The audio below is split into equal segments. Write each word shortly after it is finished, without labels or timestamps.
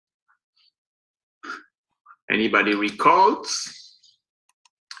Anybody recalls?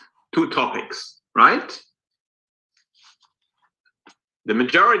 2 topics, right? The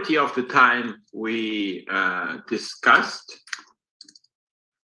majority of the time we discussed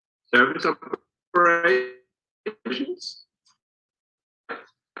service operations,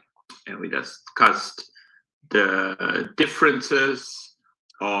 and we discussed the differences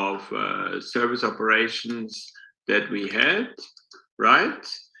of service operations that we had, right?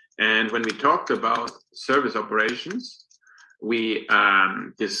 And when we talked about service operations, we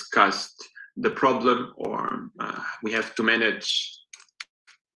discussed the problem, or we have to manage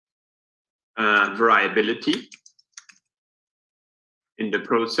variability in the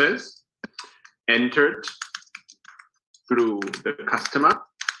process entered through the customer,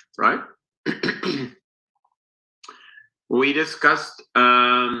 right? We discussed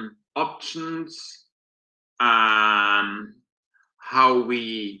options, how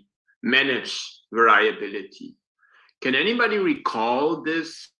we manage variability. Can anybody recall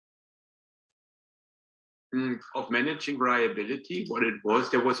this of managing variability, what it was?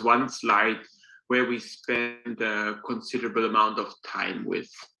 There was one slide where we spent a considerable amount of time with.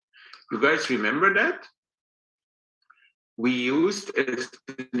 You guys remember that? We used as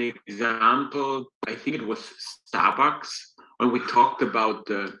an example, I think it was Starbucks, when we talked about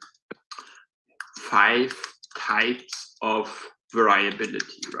the 5 types of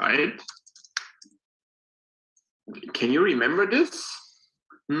variability, right? Can you remember this?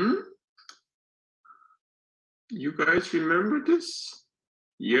 You guys remember this?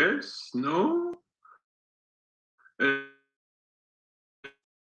 Yes? No?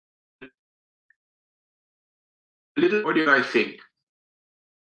 What do you guys think?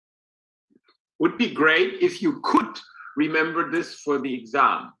 Would be great if you could remember this for the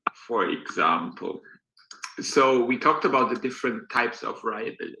exam, for example. So we talked about the different types of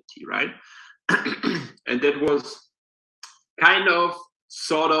variability, right? And that was kind of,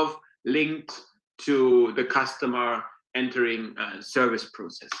 sort of linked to the customer entering service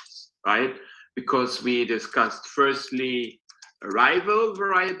processes, right? Because we discussed firstly arrival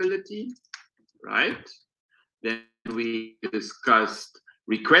variability, right? Then we discussed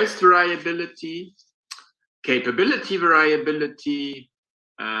request variability, capability variability,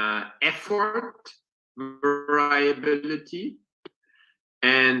 effort variability,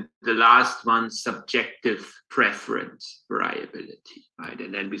 and the last one, subjective preference variability, right?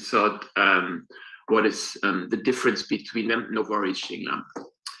 And then we thought, what is the difference between them? No worries, Shingla.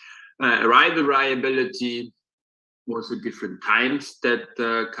 Arrival variability was the different times that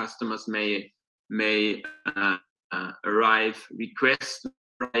customers may arrive. Request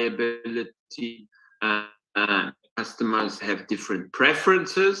variability, customers have different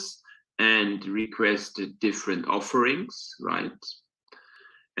preferences and request different offerings, right?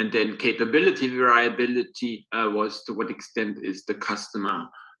 And then capability variability was to what extent is the customer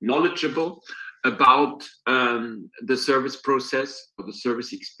knowledgeable about the service process or the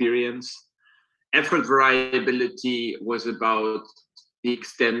service experience. Effort variability was about the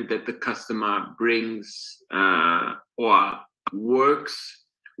extent that the customer brings or works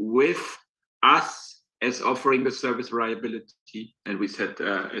with us as offering the service variability. And we said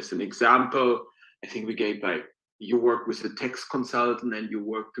as an example, I think we gave like, you work with a tax consultant and you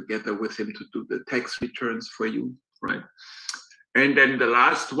work together with him to do the tax returns for you, right? And then the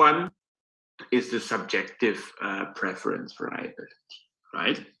last one is the subjective preference variability,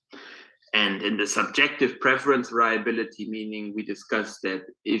 right? And in the subjective preference variability, meaning we discussed that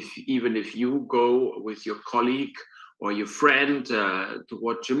even if you go with your colleague or your friend to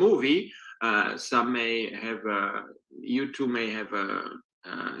watch a movie, some may have you two may have a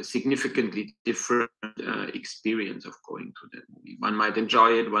significantly different experience of going to that movie. One might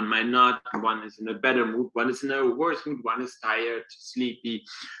enjoy it, one might not. One is in a better mood, one is in a worse mood, one is tired, sleepy,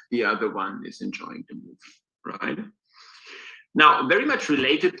 the other one is enjoying the movie, right? Now, very much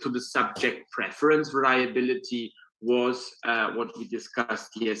related to the subject preference variability was what we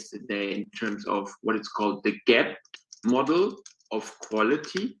discussed yesterday in terms of what it's called the gap model of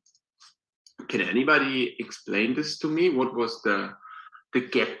quality. Can anybody explain this to me? What was the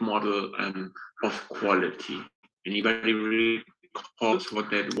gap model of quality? Anybody recalls what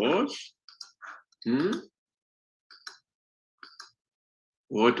that was?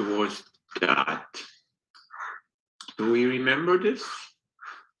 What was that? Do we remember this?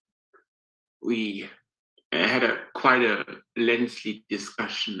 We had quite a lengthy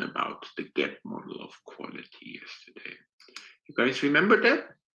discussion about the gap model of quality yesterday. You guys remember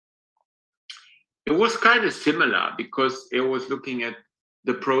that? It was kind of similar because it was looking at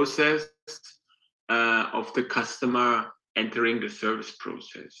the process of the customer entering the service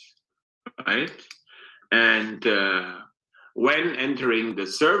process, right? And when entering the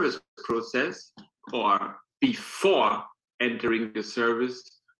service process or before entering the service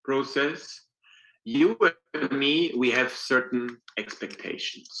process, you and me, we have certain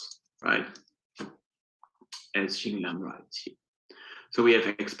expectations, right? As Xinglan writes here. So we have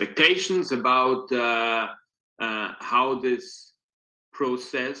expectations about how this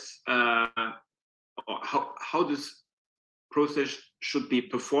process, or how this process should be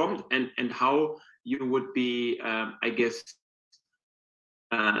performed, and how you would be, I guess,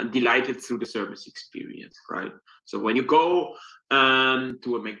 delighted through the service experience, right? So when you go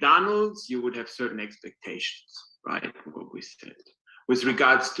to a McDonald's, you would have certain expectations, right? What we said with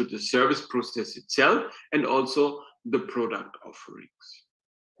regards to the service process itself and also the product offerings,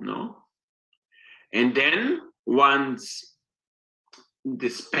 no? And then once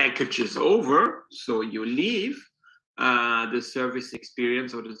this package is over, so you leave the service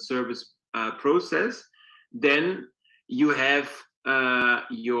experience or the service process, then you have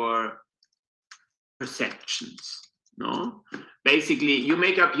your perceptions, no? Basically, you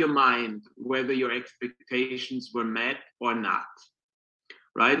make up your mind whether your expectations were met or not,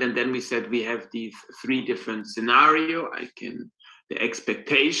 right? And then we said we have these three different scenarios. The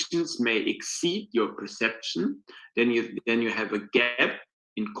expectations may exceed your perception. Then you have a gap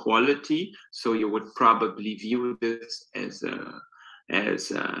in quality. So you would probably view this as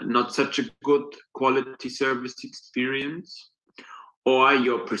not such a good quality service experience. Or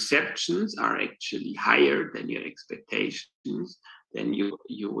your perceptions are actually higher than your expectations, then you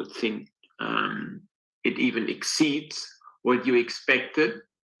would think it even exceeds what you expected.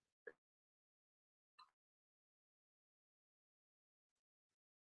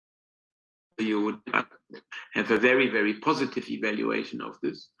 You would have a very, very positive evaluation of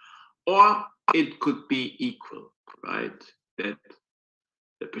this. Or it could be equal, right? That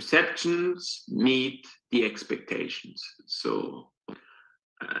the perceptions meet the expectations. So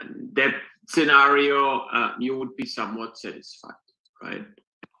that scenario, you would be somewhat satisfied, right?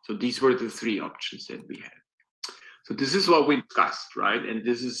 So these were the three options that we had. So this is what we discussed, right? And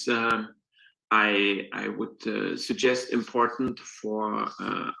this is, I would suggest, important for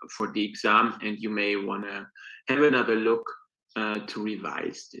the exam, and you may want to have another look to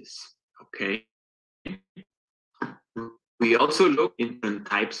revise this, okay? We also look into different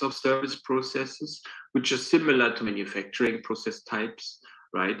types of service processes, which are similar to manufacturing process types,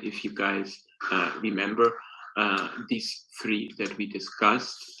 right? If you guys remember these three that we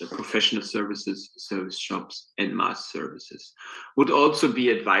discussed, the professional services, service shops, and mass services. Would also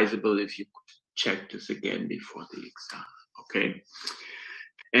be advisable if you could check this again before the exam, okay?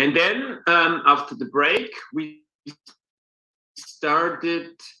 And then after the break, we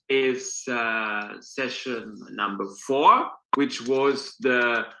started is session number 4, which was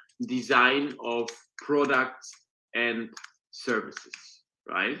the design of products and services,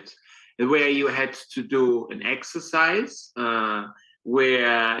 right? And where you had to do an exercise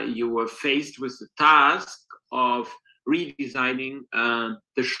where you were faced with the task of redesigning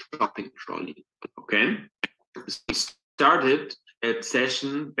the shopping trolley, okay? So we started that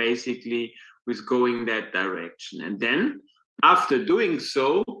session basically with going that direction. And then after doing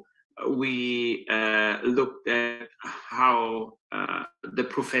so, we looked at how the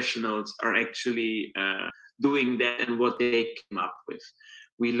professionals are actually doing that and what they came up with.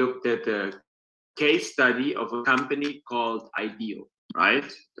 We looked at a case study of a company called IDEO, right?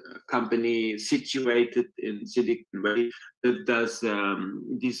 A company situated in Silicon Valley that does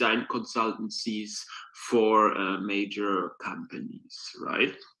design consultancies for major companies,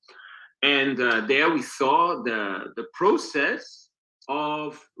 right? And there we saw the process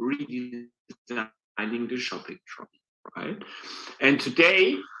of redesigning the shopping trolley, right? And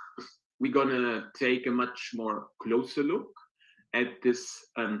today we're gonna take a much more closer look at this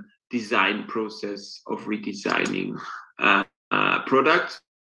design process of redesigning products,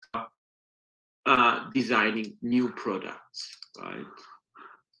 designing new products, right?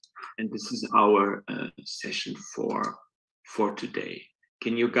 And this is our session for today.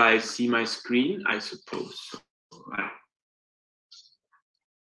 Can you guys see my screen? I suppose so, right?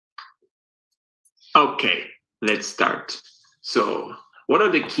 Okay, let's start. So what are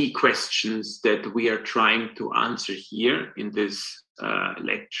the key questions that we are trying to answer here in this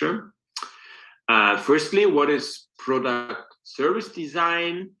lecture? Firstly, what is product service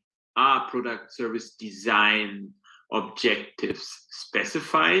design? Are product service design objectives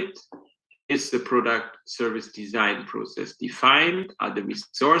specified? Is the product service design process defined? Are the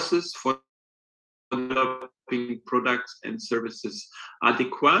resources for developing products and services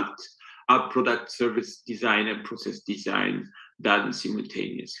adequate? Are product service design and process design done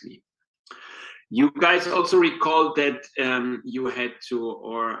simultaneously? You guys also recall that you had to,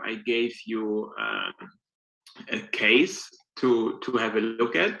 or I gave you a case to have a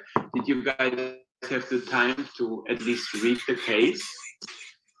look at. Did you guys have the time to at least read the case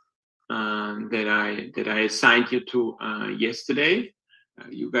that I assigned you to yesterday?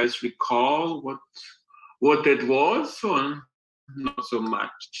 You guys recall what that was, or not so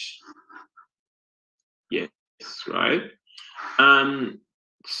much? Yes, right.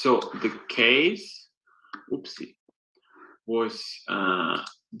 So the case, oopsie, was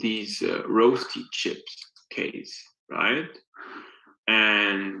these roasty chips case, right?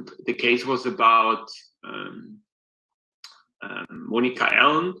 And the case was about Monica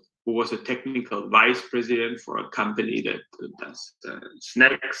Allen, who was a technical vice president for a company that does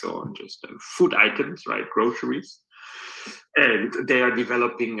snacks or just food items, right? Groceries. And they are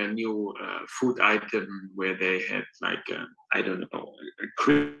developing a new food item where they have like, I don't know, a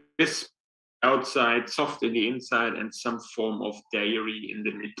crisp outside, soft in the inside, and some form of dairy in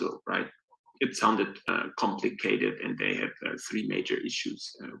the middle, right? It sounded complicated, and they had 3 major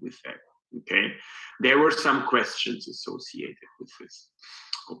issues with that. Okay, there were some questions associated with this.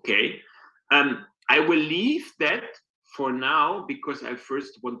 Okay, I will leave that for now because I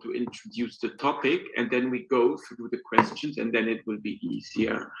first want to introduce the topic, and then we go through the questions, and then it will be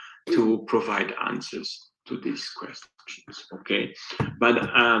easier to provide answers to these questions. Okay, but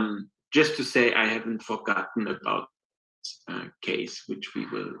just to say, I haven't forgotten about this case, which we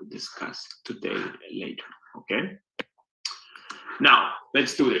will discuss today later. Okay. Now,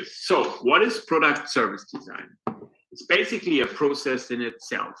 let's do this. So, what is product service design? It's basically a process in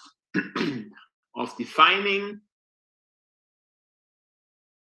itself of defining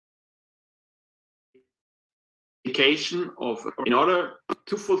of in order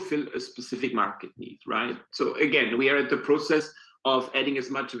to fulfill a specific market need, right? So again, we are at the process of adding as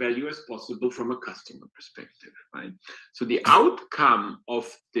much value as possible from a customer perspective, right? So the outcome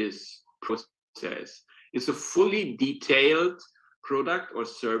of this process is a fully detailed product or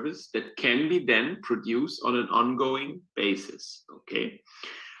service that can be then produced on an ongoing basis, okay?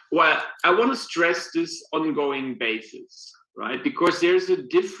 Well, I want to stress this ongoing basis, right? Because there's a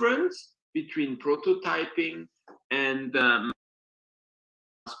difference between prototyping and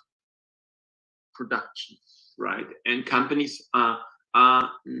production, right? And companies are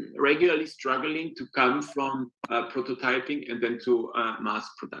regularly struggling to come from prototyping and then to mass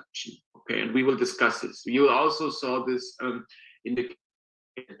production, okay? And we will discuss this. You also saw this in the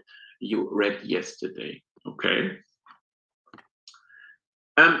you read yesterday, okay?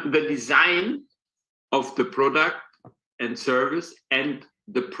 The design of the product and service and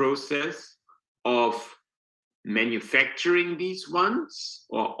the process of manufacturing these ones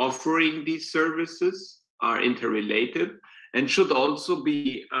or offering these services are interrelated and should also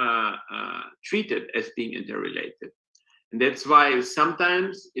be treated as being interrelated. And that's why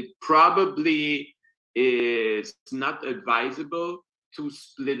sometimes it probably is not advisable to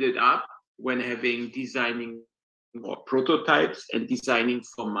split it up when having designing more prototypes and designing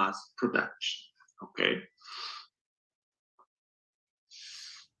for mass production, okay?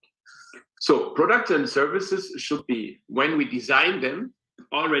 So products and services should be, when we design them,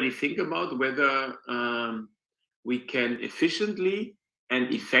 already think about whether we can efficiently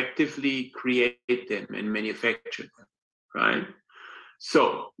and effectively create them and manufacture them, right?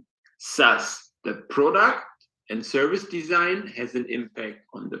 So, thus, the product and service design has an impact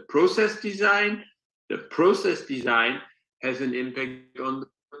on the process design. The process design has an impact on the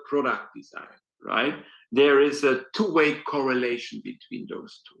product design, right? There is a two-way correlation between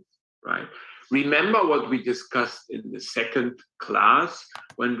those two, right? Remember what we discussed in the second class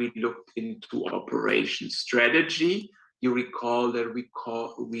when we looked into operation strategy. You recall that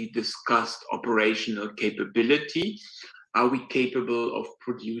we discussed operational capability. Are we capable of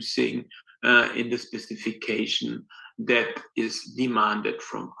producing in the specification that is demanded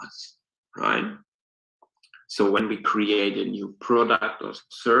from us, right? So when we create a new product or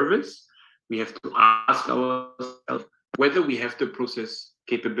service, we have to ask ourselves whether we have the process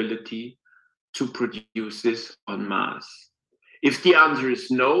capability to produce this en masse. If the answer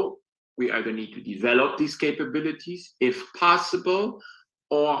is no, we either need to develop these capabilities, if possible,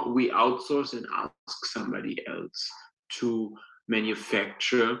 or we outsource and ask somebody else to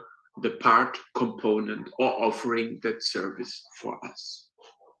manufacture the part, component, or offering that service for us,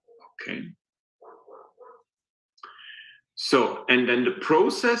 okay? So, and then the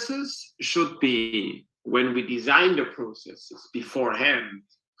processes should be, when we design the processes beforehand,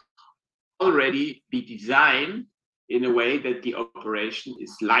 already be designed in a way that the operation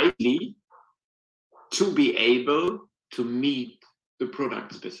is likely to be able to meet the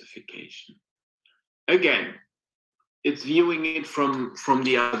product specification. again, it's viewing it from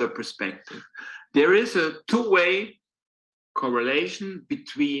the other perspective. There is a two-way correlation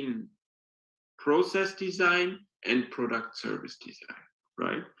between process design and product service design,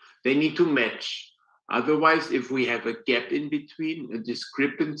 right? They need to match. Otherwise, if we have a gap in between, a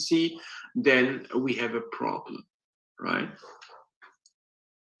discrepancy, then we have a problem, right?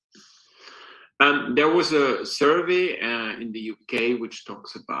 There was a survey in the UK which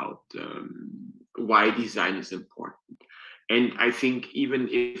talks about why design is important. And I think even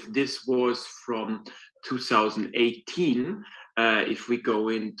if this was from 2018, if we go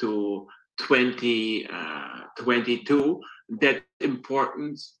into 2022, that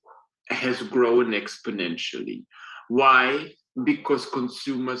importance has grown exponentially. Why? Because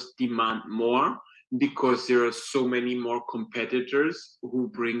consumers demand more, because there are so many more competitors who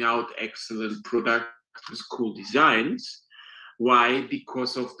bring out excellent products with cool designs. Why?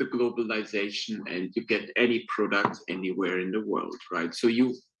 Because of the globalization, and you get any product anywhere in the world, right? So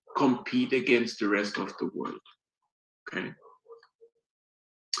you compete against the rest of the world, okay?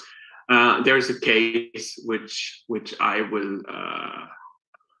 There's a case which I will,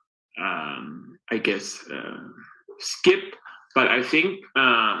 I guess, skip. But I think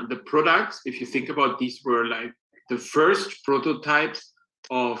the products, if you think about these, were like the first prototypes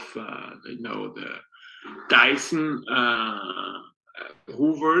of, the Dyson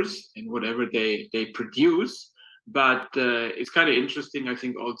Hoovers and whatever they produce. But it's kind of interesting, I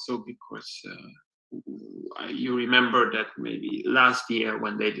think, also because you remember that maybe last year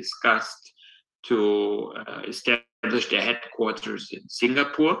when they discussed to establish their headquarters in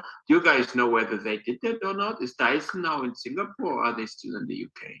Singapore. Do you guys know whether they did that or not? Is Dyson now in Singapore, or are they still in the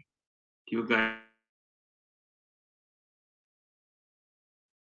UK? Do you guys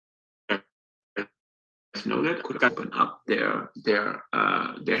know that? Could open up their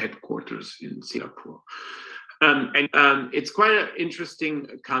headquarters in Singapore. It's quite an interesting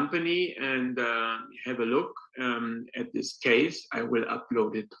company, and have a look at this case. I will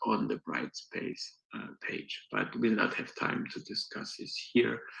upload it on the Brightspace page, but we'll not have time to discuss this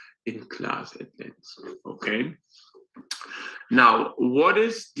here in class at length. Okay. Now, what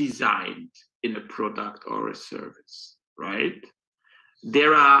is designed in a product or a service, right?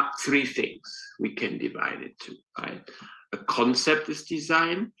 There are three things we can divide it to, right? A concept is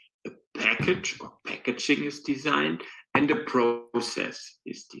designed, a package or packaging is designed, and the process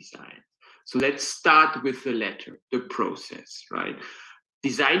is designed. So let's start with the latter, the process, right?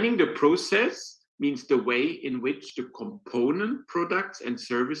 Designing the process means the way in which the component products and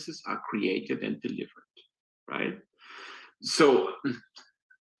services are created and delivered, right? So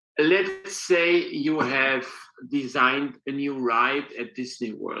let's say you have designed a new ride at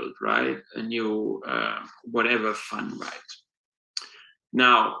Disney World, right? A new whatever fun ride.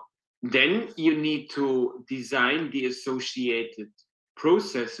 Now, then you need to design the associated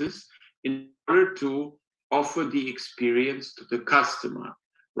processes in order to offer the experience to the customer,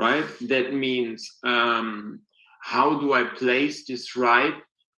 right? That means, how do I place this ride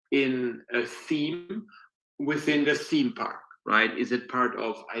in a theme within the theme park, right? Is it part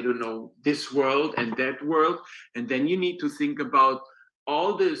of, I don't know, this world and that world? And then you need to think about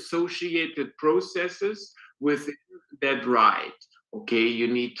all the associated processes within that ride. Okay, you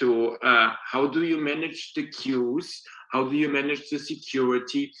need to, how do you manage the queues? How do you manage the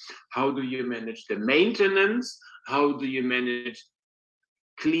security? How do you manage the maintenance? How do you manage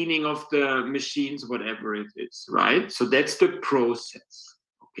cleaning of the machines, whatever it is, right? So that's the process,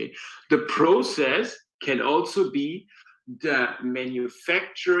 okay? The process can also be the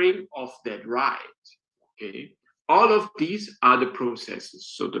manufacturing of that ride, okay? All of these are the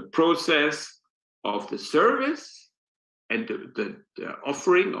processes. So the process of the service, and the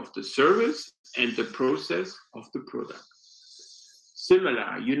offering of the service, and the process of the product.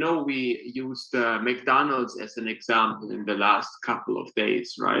 Similar, we used McDonald's as an example in the last couple of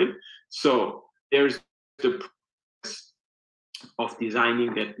days, right? So there's the process of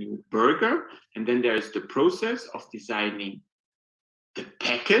designing that new burger, and then there's the process of designing the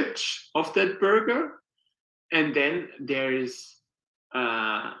package of that burger, and then there is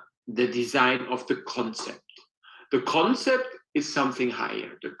the design of the concept. The concept is something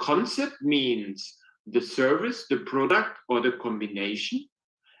higher. The concept means the service, the product, or the combination.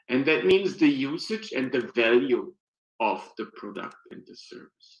 And that means the usage and the value of the product and the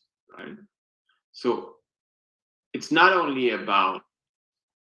service, right? So it's not only about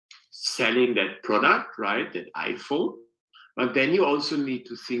selling that product, right, that iPhone, but then you also need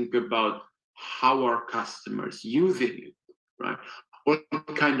to think about how are customers using it, right? What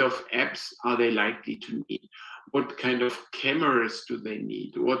kind of apps are they likely to need? What kind of cameras do they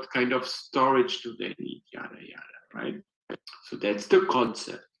need? What kind of storage do they need? Yada, yada, right? So that's the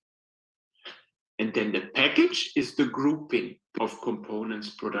concept. And then the package is the grouping of components,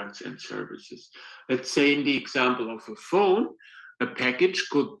 products, and services. Let's say in the example of a phone, a package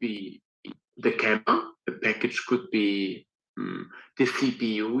could be the camera, a package could be the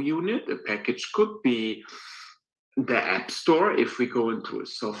CPU unit, a package could be the App Store. If we go into a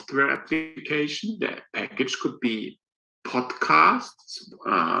software application, the package could be podcasts,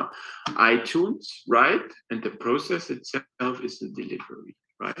 iTunes, right? And the process itself is the delivery,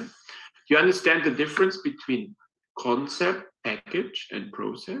 right? You understand the difference between concept, package, and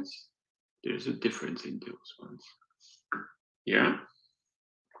process? There's a difference in those ones. Yeah?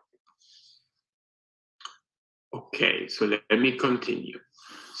 Okay, so let me continue.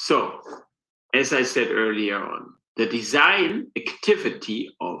 So, as I said earlier on, the design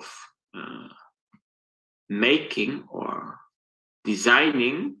activity of making or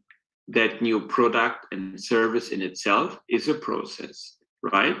designing that new product and service in itself is a process,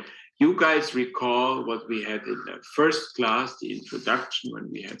 right? You guys recall what we had in the first class, the introduction, when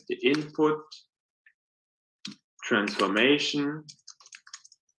we had the input, transformation,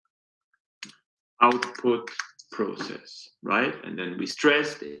 output, process, right? And then we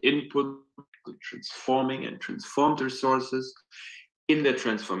stressed the input, the transforming and transformed resources. In the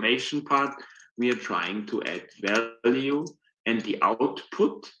transformation part, we are trying to add value, and the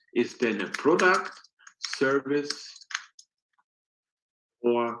output is then a product, service,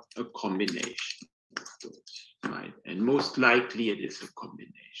 or a combination of those, right? And most likely it is a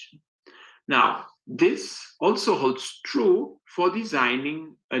combination. Now, this also holds true for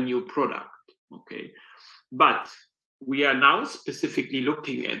designing a new product, okay? But we are now specifically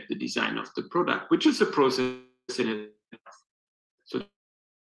looking at the design of the product, which is a process in itself. So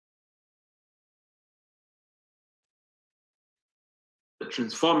the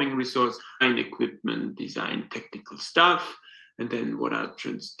transforming resource, design equipment, design technical stuff, and then what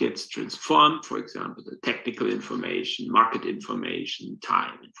gets transformed, for example, the technical information, market information,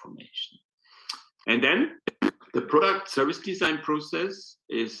 time information. And then the product service design process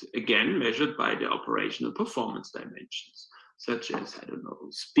is again measured by the operational performance dimensions, such as, I don't know,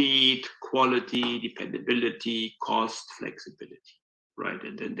 speed, quality, dependability, cost, flexibility, right?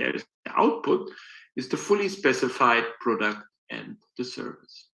 And then there's the output is the fully specified product and the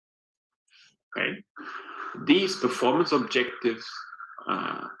service, okay? These performance objectives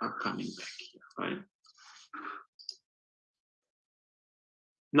are coming back here, right?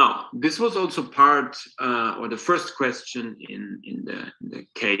 Now, this was also part, or the first question in the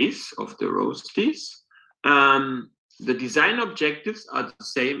case of the roasties. The design objectives are the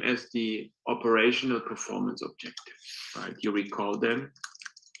same as the operational performance objectives, right? You recall them?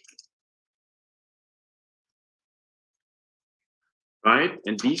 Right?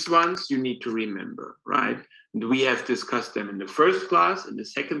 And these ones you need to remember, right? And we have discussed them in the first class, in the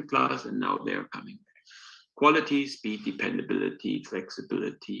second class, and now they're coming back. Quality, speed, dependability,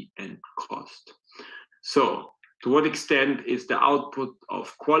 flexibility, and cost. So, to what extent is the output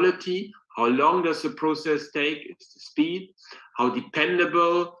of quality? How long does the process take? It's the speed. How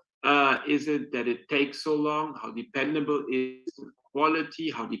dependable is it that it takes so long? How dependable is the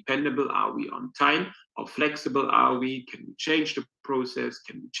quality? How dependable are we on time? How flexible are we? Can we change the process?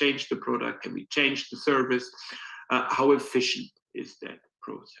 Can we change the product? Can we change the service? How efficient is that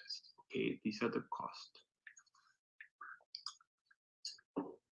process? Okay, these are the costs.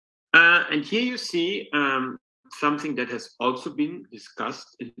 And here you see something that has also been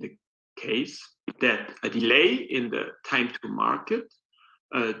discussed in the case, that a delay in the time to market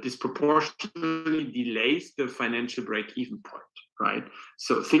disproportionately delays the financial break-even point, right?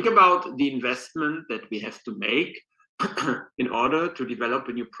 So think about the investment that we have to make in order to develop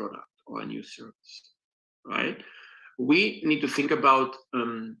a new product or a new service, right? We need to think about,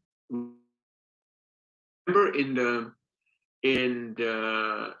 remember in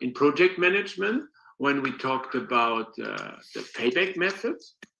project management, when we talked about the payback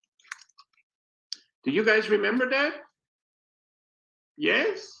methods. Do you guys remember that?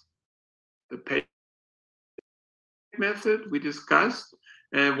 Yes? The payback method we discussed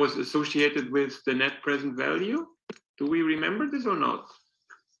was associated with the net present value. Do we remember this or not?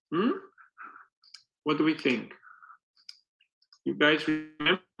 What do we think? You guys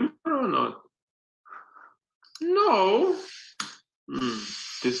remember or not? No.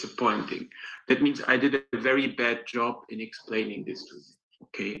 Disappointing. That means I did a very bad job in explaining this to you.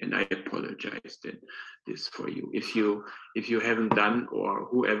 Okay, and I apologize that this for you. If you haven't done, or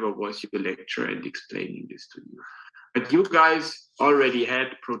whoever was your lecturer and explaining this to you. But you guys already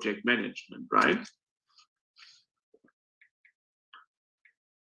had project management, right?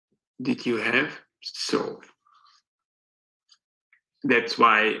 did you have? So that's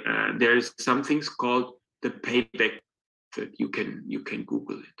why there is some things called the payback method. You can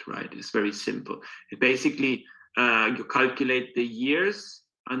Google it, right? It's very simple. It basically you calculate the years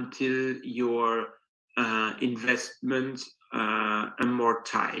until your investments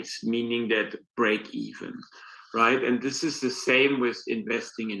amortize, meaning that break even, right? And this is the same with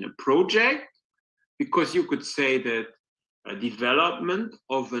investing in a project, because you could say that a development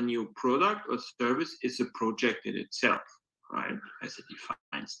of a new product or service is a project in itself, right? Has a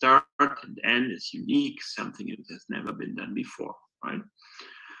defined start and end, is unique, something that has never been done before, right?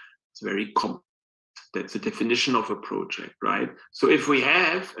 It's very complex. That's the definition of a project, right? So if we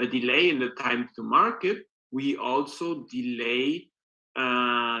have a delay in the time to market, we also delay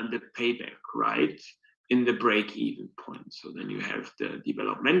the payback, right? In the break-even point. So then you have the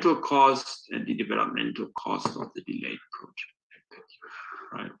developmental cost and the developmental cost of the delayed project,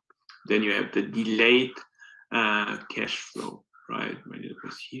 right? Then you have the delayed cash flow, right? When it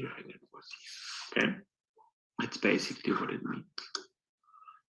was here and it was here, okay? That's basically what it means.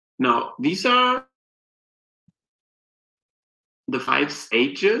 Now, these are the 5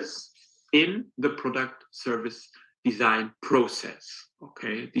 stages in the product service design process,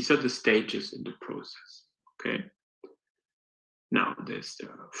 okay? These are the stages in the process, okay? Now,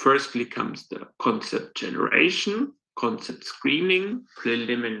 firstly comes the concept generation, concept screening,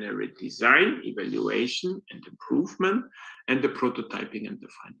 preliminary design, evaluation and improvement, and the prototyping and the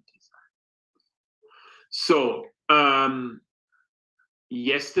final design. So,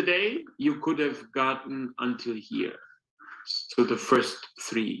 yesterday, you could have gotten until here. So the first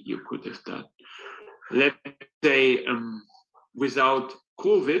 3 you could have done. Let's say without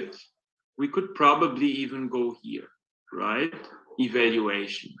COVID, we could probably even go here, right?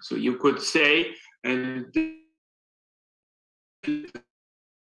 Evaluation. So you could say, and they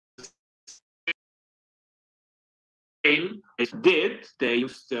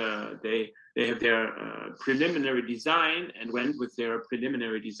used they have their preliminary design and went with their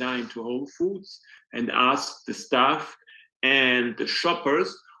preliminary design to Whole Foods and asked the staff and the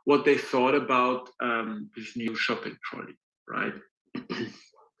shoppers what they thought about this new shopping trolley, right?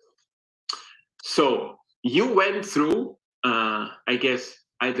 So you went through, I guess,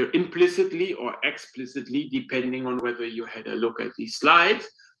 either implicitly or explicitly, depending on whether you had a look at these slides,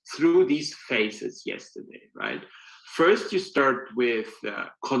 through these phases yesterday, right? First, you start with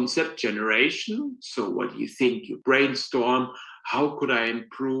concept generation. So what do you think? You brainstorm, how could I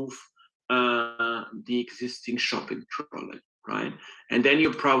improve the existing shopping trolley, right? And then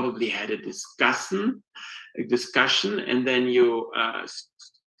you probably had a discussion, and then you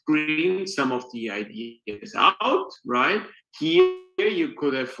screen some of the ideas out, right? Here you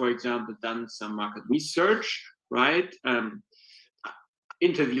could have, for example, done some market research, right?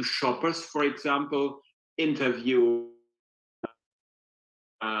 Interview shoppers, for example, interview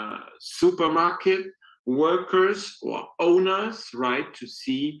supermarket workers or owners, right, to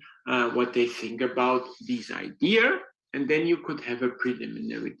see what they think about this idea. And then you could have a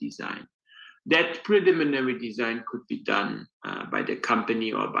preliminary design. That preliminary design could be done by the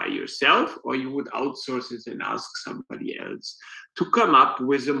company or by yourself, or you would outsource it and ask somebody else to come up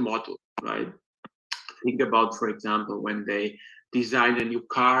with a model, right? Think about, for example, when they design a new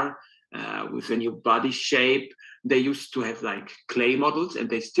car with a new body shape, they used to have like clay models, and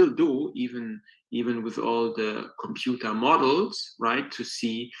they still do, even with all the computer models, right, to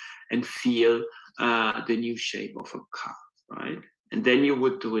see and feel the new shape of a car, right? And then you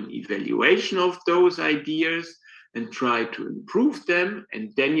would do an evaluation of those ideas and try to improve them.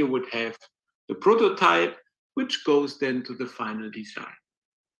 And then you would have the prototype, which goes then to the final design,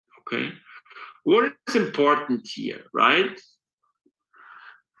 okay? What is important here, right?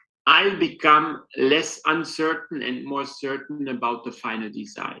 I'll become less uncertain and more certain about the final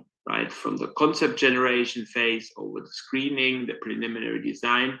design, right? From the concept generation phase over the screening, the preliminary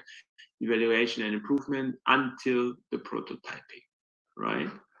design, evaluation and improvement until the prototyping, right?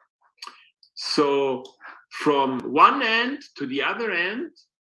 So from one end to the other end,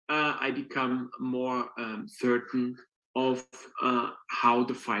 I become more certain of how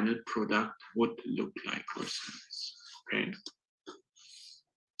the final product would look like or service, okay?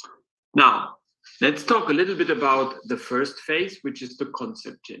 Now, let's talk a little bit about the first phase, which is the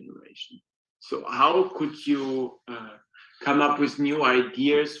concept generation. So how could you come up with new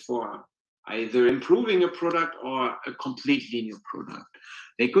ideas for either improving a product or a completely new product?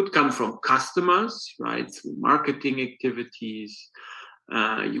 They could come from customers, right, through marketing activities.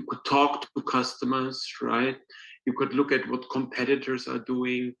 You could talk to customers, right? You could look at what competitors are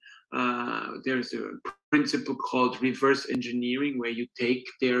doing. there's a principle called reverse engineering, where you take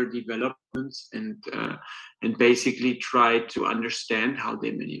their developments and basically try to understand how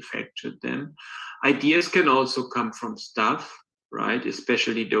they manufactured them. Ideas can also come from staff, right?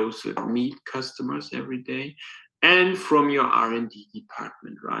 Especially those that meet customers every day, and from your R&D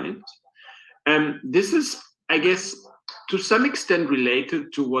department, right? This is, I guess, to some extent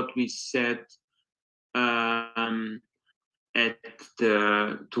related to what we said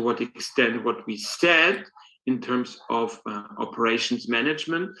to what extent what we said in terms of operations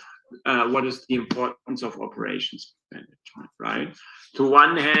management. What is the importance of operations management, right? To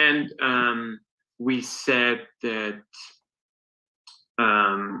one hand, we said that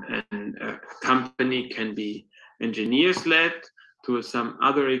a company can be engineers-led. To some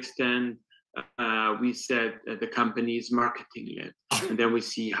other extent, we said that the company is marketing-led. And then we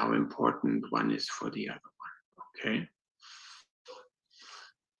see how important one is for the other one, okay?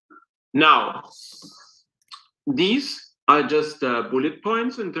 Now, these are just bullet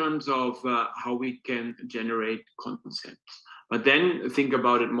points in terms of how we can generate concepts. But then think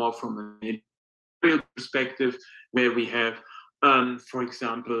about it more from an editorial perspective, where we have, for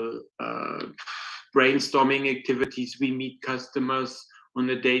example, brainstorming activities. We meet customers on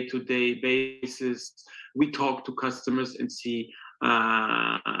a day-to-day basis. We talk to customers and see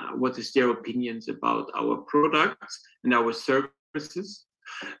what is their opinions about our products and our services.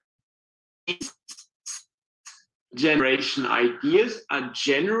 These generation ideas are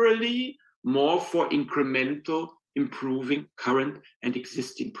generally more for incremental improving current and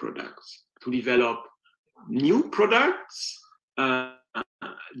existing products. To develop new products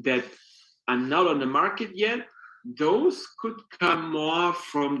that are not on the market yet, those could come more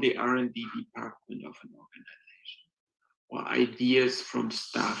from the R&D department of an organization, or ideas from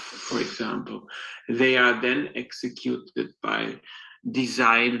staff, for example. They are then executed by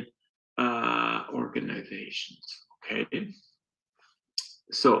design organizations, okay?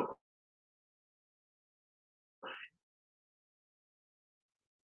 So,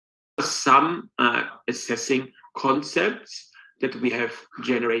 some assessing concepts that we have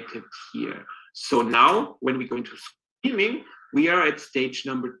generated here. So now, when we go into screening, we are at stage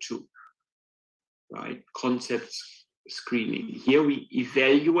number 2, right? Concepts screening. Here we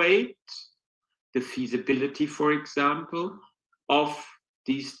evaluate the feasibility, for example, of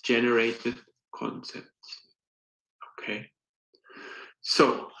these generated concepts, okay?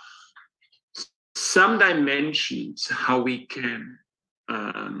 So, some dimensions how we can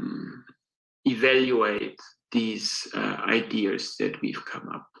evaluate these ideas that we've come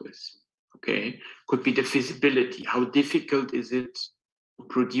up with, okay? Could be the feasibility. How difficult is it to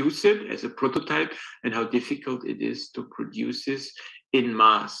produce it as a prototype, and how difficult it is to produce this in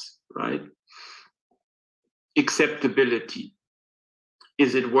mass, right? Acceptability.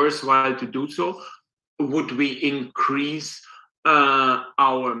 Is it worthwhile to do so? Would we increase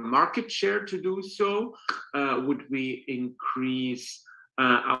our market share to do so? Would we increase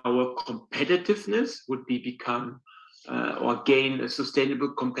our competitiveness? Would we become or gain a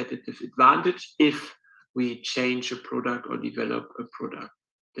sustainable competitive advantage if we change a product or develop a product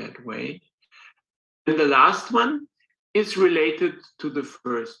that way? And the last one is related to the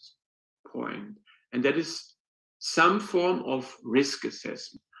first point, and that is some form of risk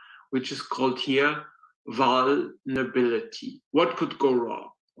assessment, which is called here vulnerability. What could go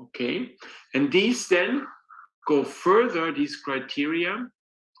wrong, okay? And these then go further, these criteria,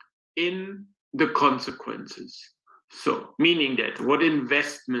 in the consequences. So, meaning that what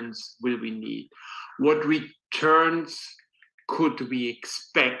investments will we need? What returns could we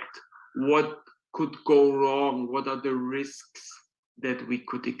expect? What could go wrong? What are the risks that we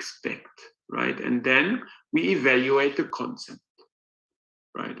could expect, right? And then we evaluate the concept,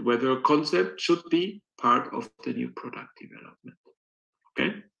 right? Whether a concept should be part of the new product development,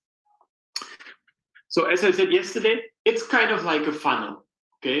 okay? So as I said yesterday, it's kind of like a funnel,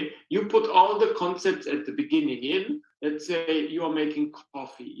 okay? You put all the concepts at the beginning in. Let's say you are making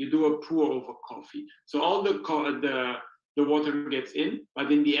coffee. You do a pour over coffee. So all the water gets in,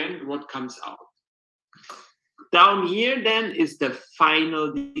 but in the end, what comes out? Down here then is the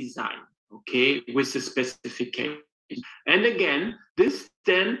final design, okay, with the specification. And again, this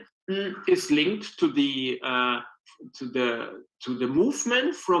then is linked to the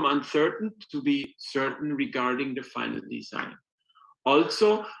movement from uncertain to be certain regarding the final design.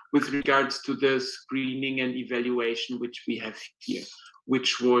 Also, with regards to the screening and evaluation which we have here,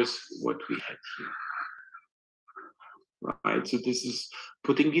 which was what we had here. Right, so this is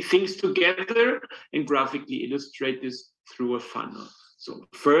putting the things together and graphically illustrate this through a funnel. So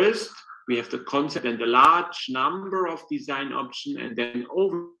first, we have the concept and the large number of design options, and then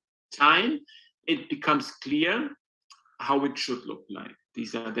over time, it becomes clear how it should look like.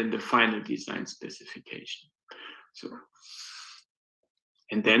 These are then the final design specification. So,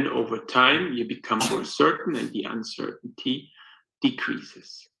 and then over time, you become more certain and the uncertainty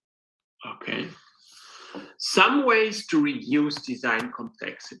decreases. Okay. Some ways to reduce design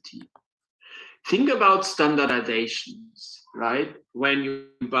complexity. Think about standardizations, right? When you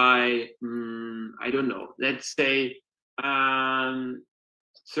buy, I don't know, let's say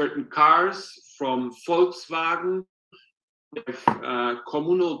certain cars from Volkswagen,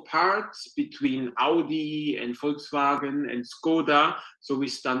 communal parts between Audi and Volkswagen and Skoda. So we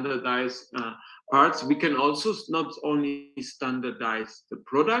standardize parts. We can also not only standardize the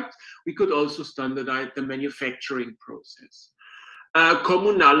product, we could also standardize the manufacturing process.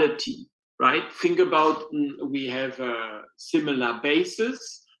 Communality, right? Think about we have a similar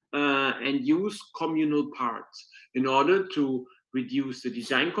basis and use communal parts in order to reduce the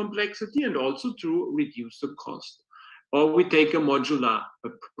design complexity and also to reduce the cost. Or we take a modular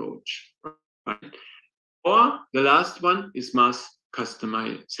approach, right? Or the last one is mass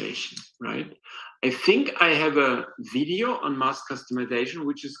customization, right? I think I have a video on mass customization,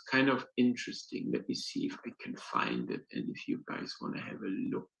 which is kind of interesting. Let me see if I can find it and if you guys want to have a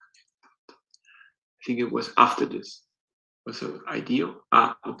look. I think it was after this. Was an idea?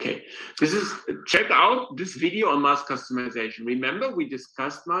 Okay. Check out this video on mass customization. Remember, we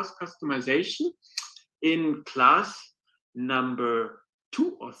discussed mass customization in class number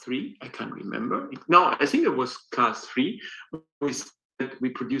 2 or 3, I can't remember. No, I think it was class 3. We said we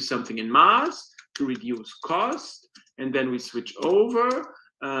produce something in mass to reduce cost, and then we switch over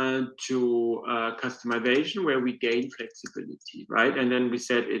to customization where we gain flexibility, right? And then we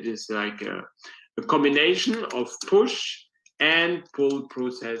said it is like a combination of push and pull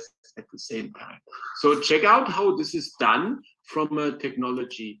process at the same time. So check out how this is done from a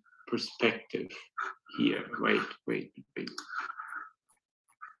technology perspective here. Wait.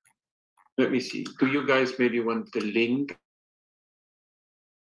 Let me see. Do you guys maybe want the link?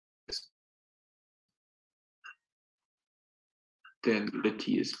 Then the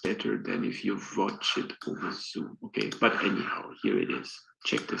T is better than if you watch it over Zoom. Okay, but anyhow, here it is.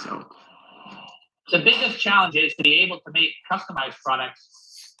 Check this out. The biggest challenge is to be able to make customized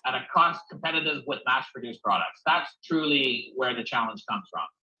products at a cost competitive with mass-produced products. That's truly where the challenge comes from.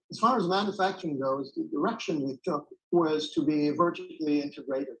 As far as manufacturing goes, the direction we took was to be vertically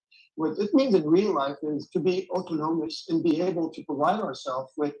integrated. What it means in real life is to be autonomous and be able to provide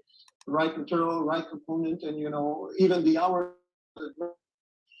ourselves with the right material, right component, and even the hour.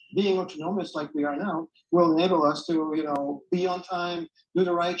 Being autonomous like we are now will enable us to be on time, do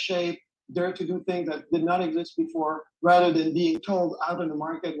the right shape, dare to do things that did not exist before, rather than being told out in the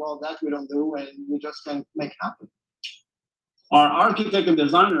market, well, that we don't do and we just can't make happen. Our architect and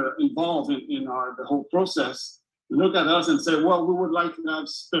designer involved in the whole process look at us and say, well, we would like to have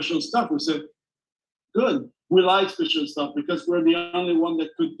special stuff. We said, good, we like special stuff because we're the only one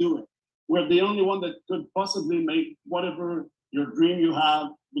that could do it. We're the only one that could possibly make whatever your dream you have,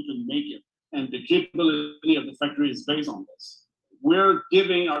 we can make it. And the capability of the factory is based on this. We're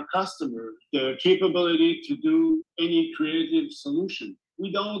giving our customer the capability to do any creative solution.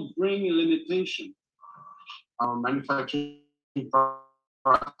 We don't bring a limitation. Our manufacturing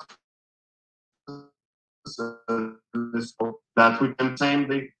that we can same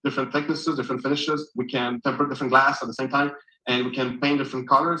the different thicknesses, different finishes. We can temper different glass at the same time, and we can paint different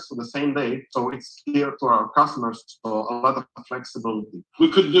colors for the same day. So it's clear to our customers. So a lot of flexibility. We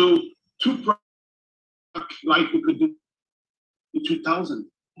could do 2 products like we could do 2,000.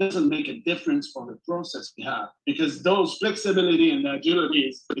 It doesn't make a difference for the process we have because those flexibility and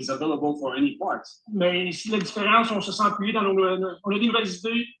agility is available for any parts. Mais ici, la différence, on se sent appuyé dans on a des nouvelles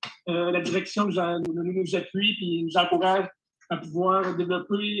idées. La direction nous appuie et nous encourage à pouvoir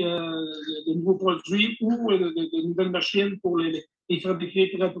développer de nouveaux produits ou de nouvelles machines pour les fabriquer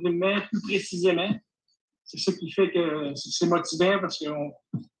plus rapidement, plus précisément. C'est ça qui fait que c'est motivant parce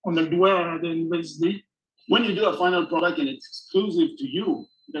qu'on a le droit à de nouvelles idées. When you do a final product and it's exclusive to you,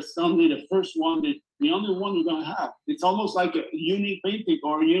 that's only the first one, the only one you're going to have. It's almost like a unique painting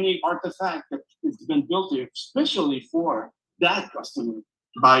or a unique artifact that has been built here, especially for that customer.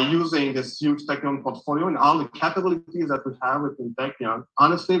 By using this huge Technion portfolio and all the capabilities that we have within Technion,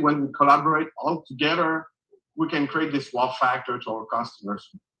 honestly, when we collaborate all together, we can create this wow factor to our customers.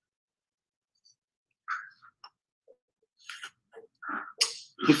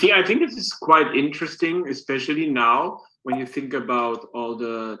 You see, I think this is quite interesting, especially now when you think about all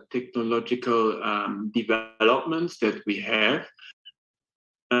the technological developments that we have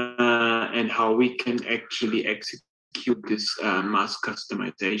and how we can actually execute execute this mass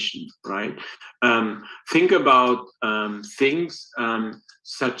customization, right? Think about things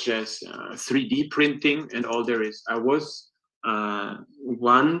such as 3D printing and all there is. I was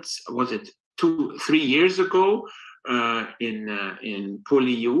once, was it 3 years ago, in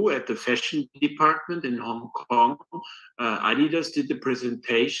PolyU at the fashion department in Hong Kong. Adidas did the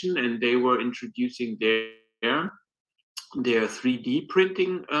presentation and they were introducing their 3D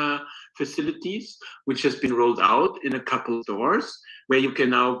printing facilities, which has been rolled out in a couple of stores, where you can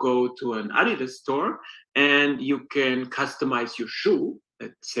now go to an Adidas store and you can customize your shoe.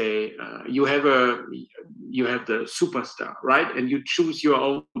 Let's say you have the Superstar, right? And you choose your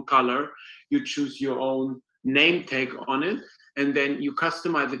own color, you choose your own name tag on it, and then you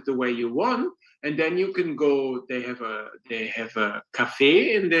customize it the way you want. And then you can go. They have a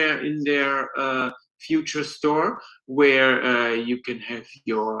cafe in their future store where you can have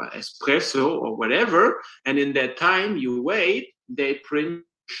your espresso or whatever, and in that time you wait, they print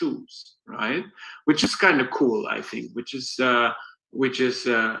shoes, right? Which is kind of cool, I think. Which is a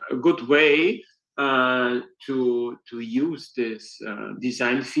good way to use this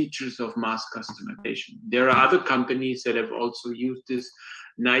design features of mass customization. There are other companies that have also used this.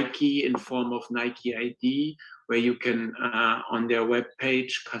 Nike, in form of Nike ID, where you can on their web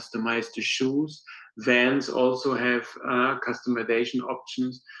page customize the shoes. Vans also have customization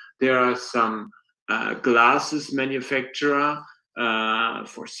options. There are some glasses manufacturer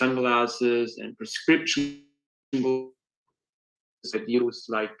for sunglasses and prescription that use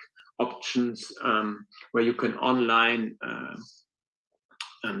like options where you can online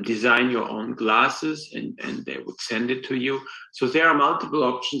design your own glasses and they would send it to you. So there are multiple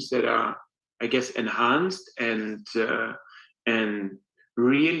options that are, I guess, enhanced and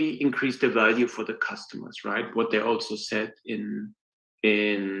really increase the value for the customers, right? What they also said in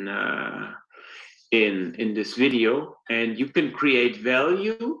this video. And you can create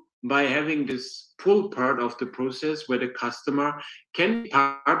value by having this pull part of the process where the customer can be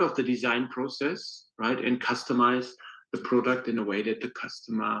part of the design process, right? And customize the product in a way that the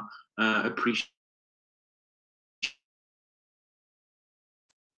customer appreciates.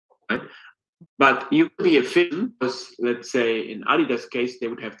 Right? But you could be efficient because, let's say, in Adidas case, they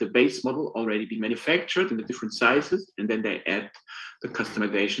would have the base model already be manufactured in the different sizes, and then they add the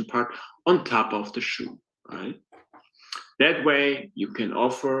customization part on top of the shoe, right? That way, you can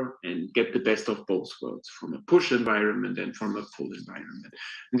offer and get the best of both worlds, from a push environment and from a pull environment.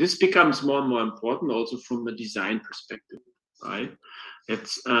 And this becomes more and more important also from a design perspective, right?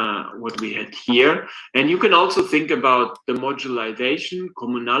 That's what we had here. And you can also think about the modularization,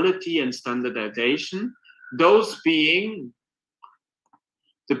 commonality, and standardization, those being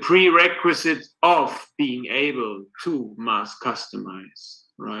the prerequisite of being able to mass customize,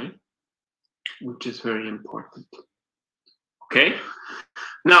 right? Which is very important. Okay,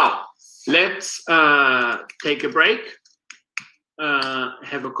 now let's take a break,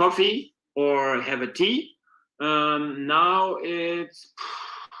 have a coffee or have a tea. Now it's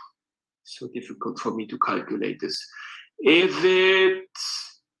so difficult for me to calculate this. Is it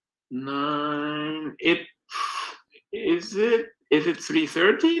 9? Is it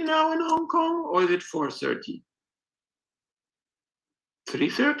 3:30 now in Hong Kong, or is it 4:30?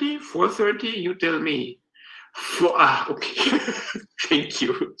 3:30, 4:30? You tell me. Okay. Thank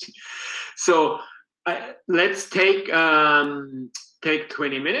you. So let's take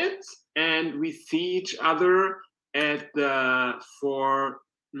 20 minutes, and we see each other at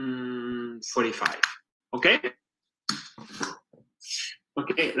 4:45. Okay.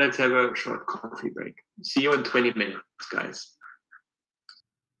 Okay. Let's have a short coffee break. See you in 20 minutes, guys.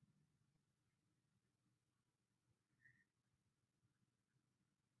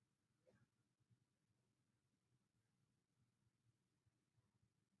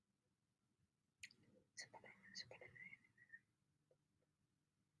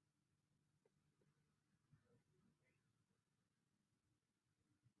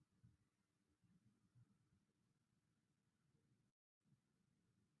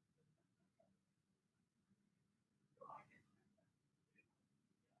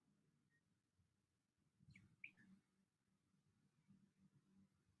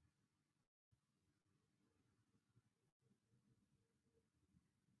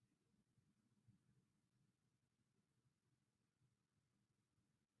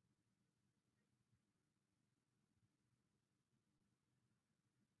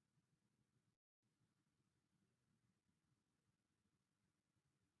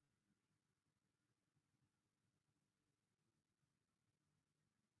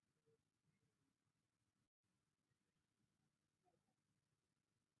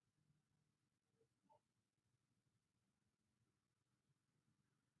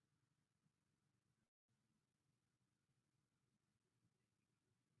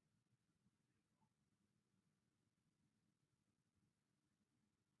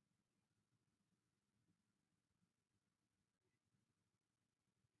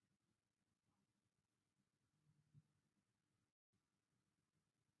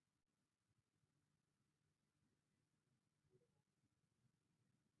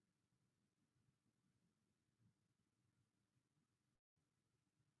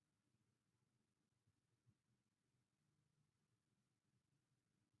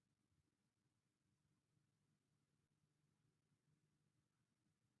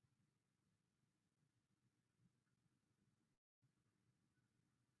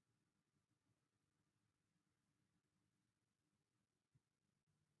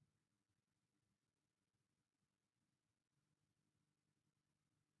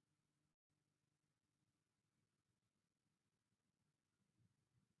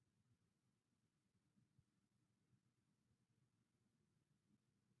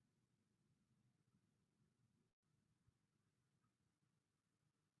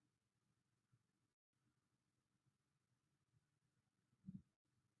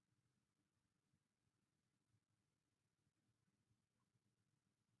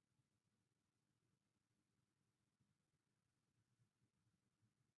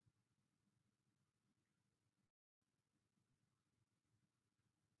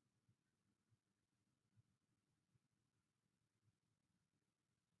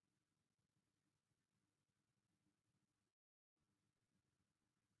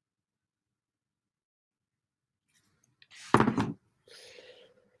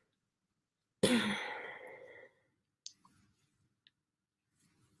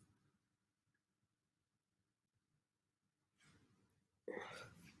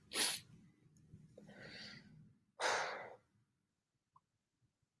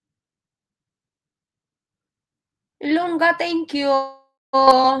 Ilongga, thank you.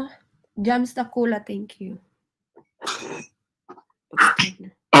 Jams Takula, thank you.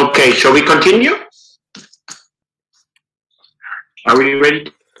 Okay, shall we continue? Are we ready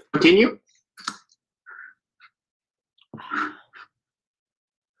to continue?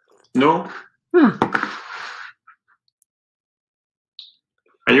 No?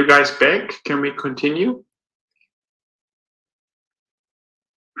 Are you guys back? Can we continue?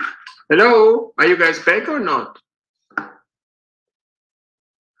 Hello? Are you guys back or not?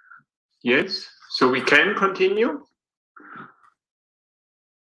 Yes? So we can continue?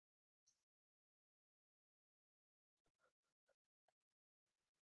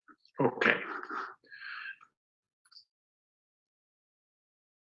 Okay.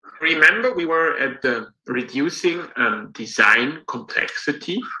 Remember, we were at the reducing design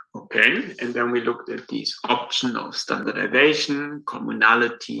complexity, okay? And then we looked at these options of standardization,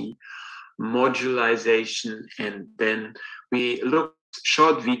 commonality, modularization, and then we looked at a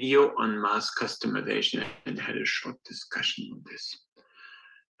short video on mass customization and had a short discussion on this.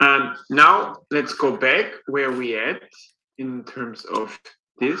 Now let's go back where we at in terms of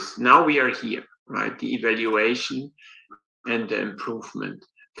this. Now we are here, right? The evaluation and the improvement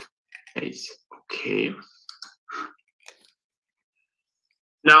phase. Okay.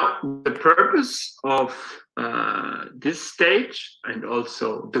 Now the purpose of this stage and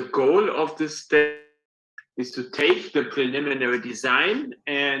also the goal of this stage is to take the preliminary design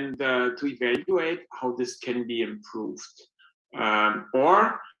and to evaluate how this can be improved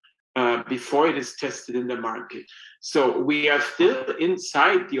or before it is tested in the market. So we are still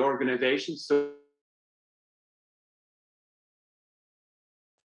inside the organization. So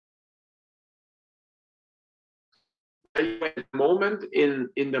at the moment in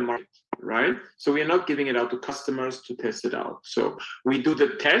the market, right? So we are not giving it out to customers to test it out. So we do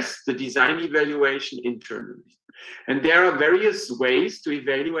the test, the design evaluation internally. And there are various ways to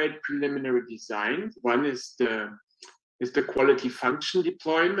evaluate preliminary design. One is the quality function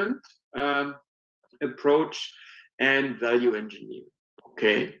deployment approach and value engineering,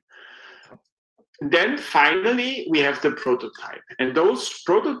 okay? Then finally, we have the prototype. And those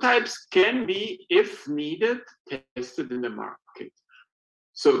prototypes can be, if needed, tested in the market.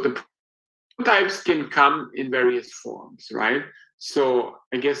 So the prototypes can come in various forms, right? So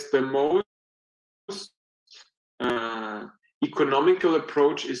I guess the most economical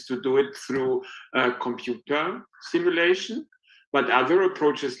approach is to do it through computer simulation. But other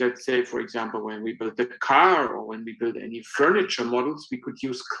approaches, let's say, for example, when we build a car or when we build any furniture models, we could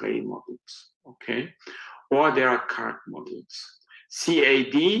use clay models, okay? Or there are card models.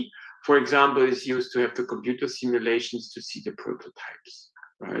 CAD, for example, is used to have the computer simulations to see the prototypes,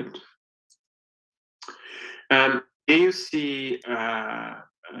 right? Here you see a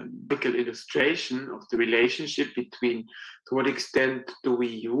typical illustration of the relationship between to what extent do we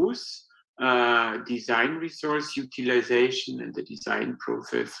use design resource utilization and the design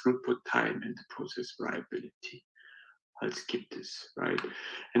process throughput time and the process reliability. I'll skip this, right?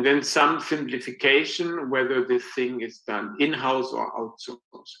 And then some simplification, whether this thing is done in-house or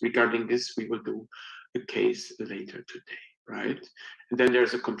outsourced. Regarding this, we will do a case later today, right? And then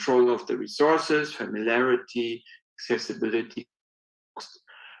there's a control of the resources, familiarity, accessibility,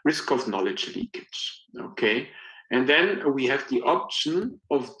 risk of knowledge leakage, okay? And then we have the option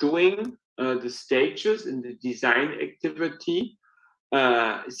of doing the stages in the design activity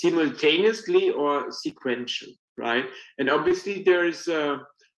simultaneously or sequential, right? And obviously there is a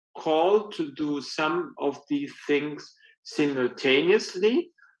call to do some of these things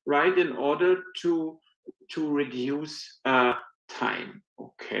simultaneously, right? In order to reduce time,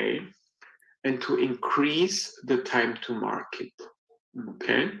 okay? And to increase the time to market,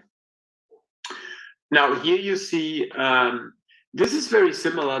 okay? Now here you see, this is very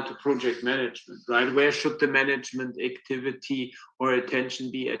similar to project management, right? Where should the management activity or attention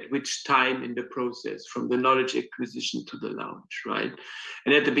be at which time in the process, from the knowledge acquisition to the launch, right?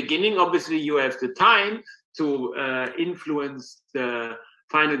 And at the beginning, obviously, you have the time to influence the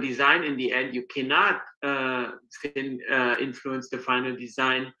final design. In the end, you cannot influence the final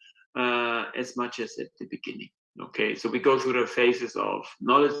design as much as at the beginning. Okay, so we go through the phases of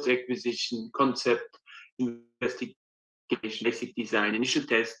knowledge acquisition, concept, investigation, basic design, initial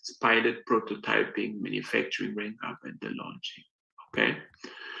tests, pilot, prototyping, manufacturing, rank up, and the launching. Okay.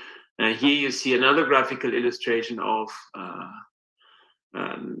 Here you see another graphical illustration of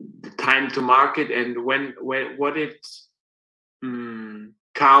the time to market and what it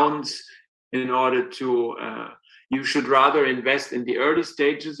counts in order to. You should rather invest in the early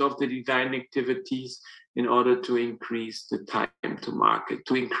stages of the design activities in order to increase the time to market,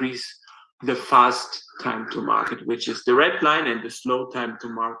 to increase the fast time to market, which is the red line, and the slow time to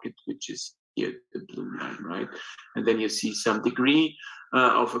market, which is here the blue line, right? And then you see some degree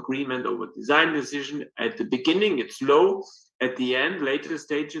of agreement over design decision. At the beginning, it's low. At the end, later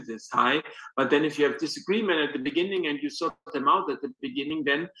stages, it's high. But then if you have disagreement at the beginning and you sort them out at the beginning,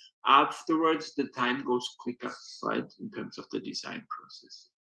 then afterwards, the time goes quicker, right? In terms of the design process.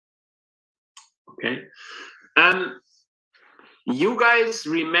 Okay. You guys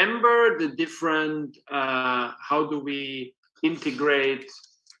remember the different, how do we integrate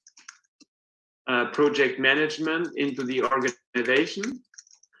project management into the organization?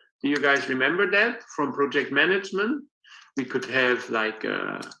 Do you guys remember that from project management? We could have like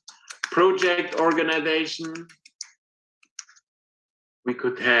a project organization. We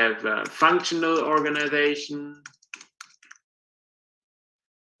could have a functional organization.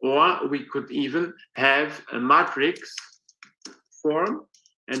 Or we could even have a matrix form.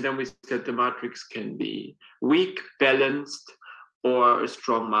 And then we said the matrix can be weak, balanced, or a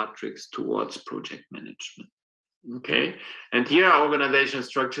strong matrix towards project management. Okay. And here are organizational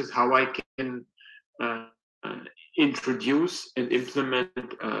structures, how I can introduce and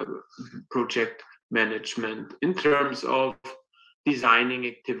implement project management in terms of designing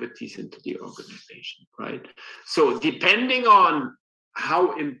activities into the organization, right? So depending on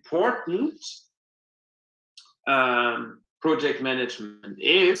how important project management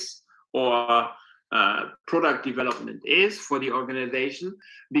is, or product development is for the organization,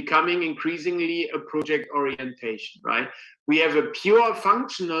 becoming increasingly a project orientation, right? We have a pure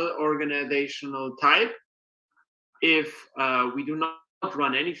functional organizational type. If we do not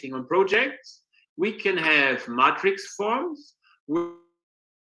run anything on projects, we can have matrix forms.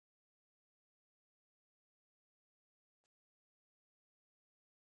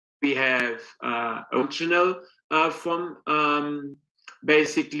 We have a functional form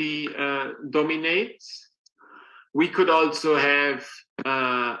basically dominates. We could also have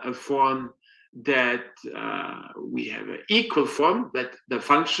a form that we have an equal form, that the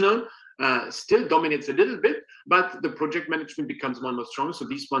functional still dominates a little bit, but the project management becomes more and more strong. So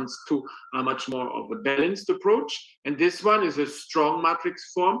these ones two are much more of a balanced approach. And this one is a strong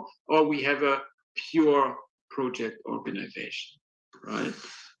matrix form, or we have a pure project organization, right?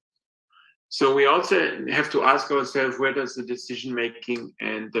 So we also have to ask ourselves, where does the decision making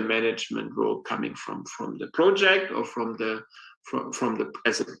and the management role coming from the project, or from the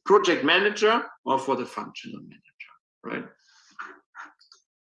as a project manager, or for the functional manager, right?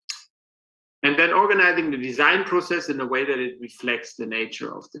 And then organizing the design process in a way that it reflects the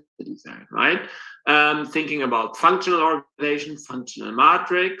nature of the design, right? Thinking about functional organization, functional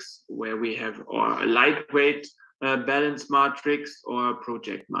matrix, where we have or a lightweight balance matrix, or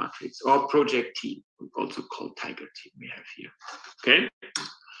project matrix, or project team, also called tiger team we have here. Okay.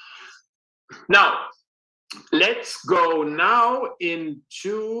 Now, let's go now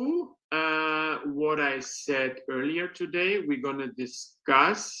into what I said earlier today. We're going to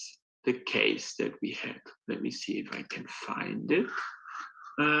discuss the case that we had. Let me see if I can find it.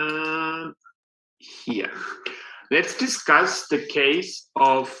 Here. Let's discuss the case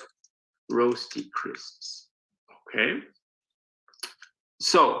of Roasty Crisps. Okay.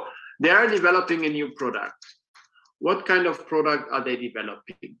 So they are developing a new product. What kind of product are they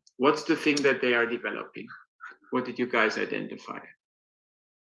developing? What's the thing that they are developing? What did you guys identify?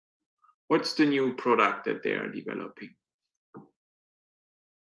 What's the new product that they are developing?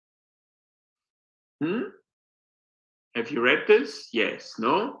 Have you read this? Yes,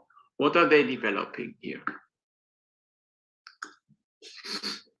 no? What are they developing here?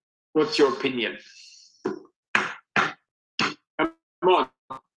 What's your opinion? Come on,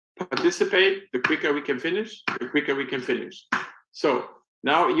 participate. The quicker we can finish, the quicker we can finish. So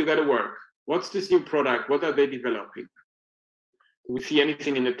now you got to work. What's this new product? What are they developing? Do we see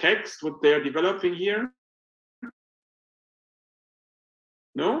anything in the text, what they're developing here?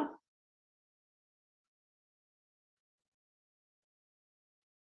 No?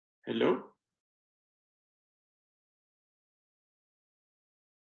 Hello?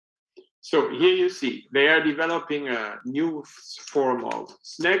 So here you see, they are developing a new form of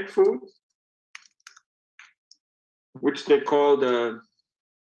snack food, which they call the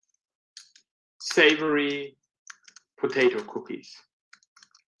savory potato cookies.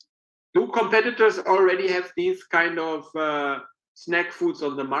 Do competitors already have these kind of snack foods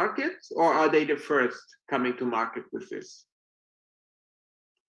on the market, or are they the first coming to market with this?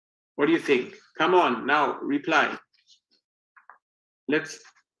 What do you think? Come on, now reply.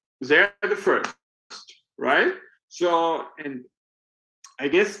 They're the first, right? So, and I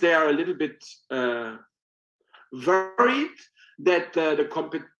guess they are a little bit worried that the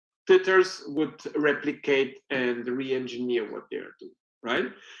competition competitors would replicate and re-engineer what they're doing, right?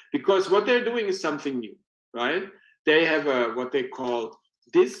 Because what they're doing is something new, right? They have what they call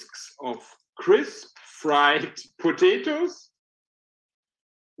discs of crisp fried potatoes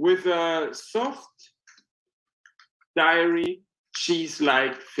with a soft dairy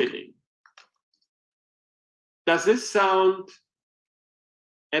cheese-like filling. Does this sound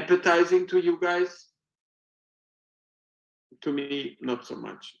appetizing to you guys? To me, not so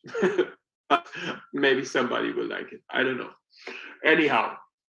much. But maybe somebody will like it. I don't know. Anyhow,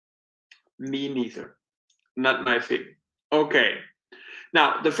 me neither. Not my thing. Okay.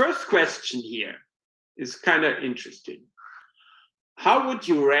 Now, the first question here is kind of interesting. How would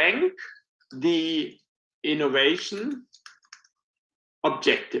you rank the innovation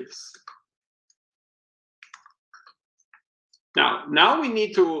objectives? Now we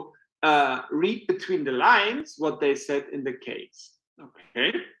need to read between the lines what they said in the case.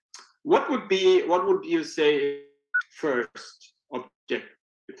 Okay, what would you say first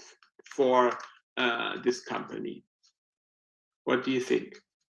objective for this company? What do you think?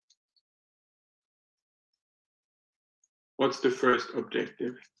 What's the first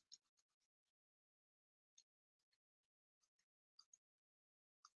objective?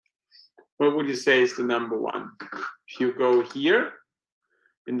 What would you say is the number one? If you go here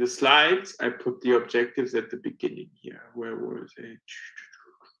in the slides, I put the objectives at the beginning here. Where was it?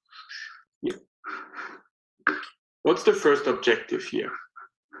 Yeah. What's the first objective here?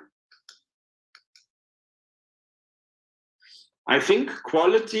 I think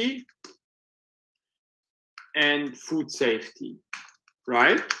quality and food safety,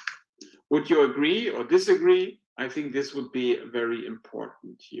 right? Would you agree or disagree? I think this would be very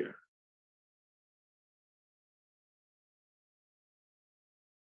important here.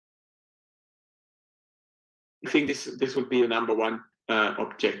 I think this would be the number one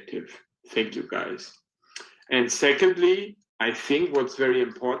objective. Thank you, guys. And secondly, I think what's very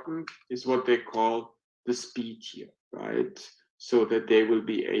important is what they call the speed here, right? So that they will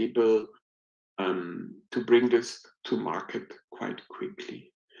be able to bring this to market quite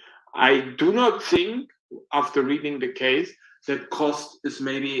quickly. I do not think, after reading the case, that cost is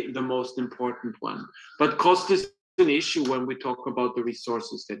maybe the most important one. But cost is an issue when we talk about the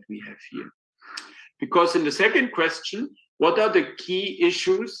resources that we have here. Because in the second question, what are the key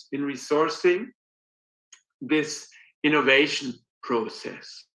issues in resourcing this innovation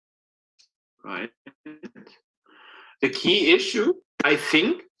process, right? The key issue, I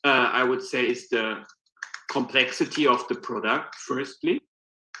think, I would say, is the complexity of the product, firstly,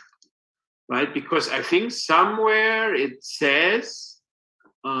 right? Because I think somewhere it says,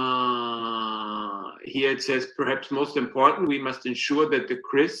 here it says, perhaps most important, we must ensure that the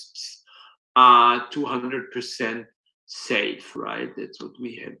crisps are 200% safe, right? That's what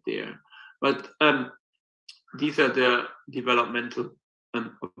we have there. But these are the developmental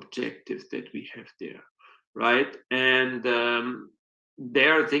objectives that we have there, right? And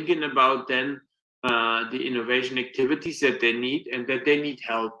they're thinking about then the innovation activities that they need and that they need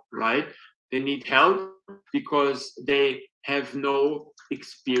help, right? They need help because they have no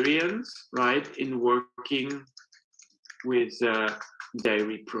experience, right, in working with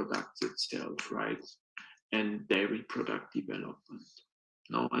dairy products itself, right? And dairy product development.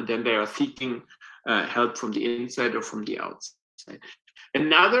 No, and then they are seeking help from the inside or from the outside.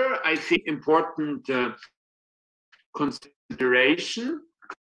 Another, I think, important consideration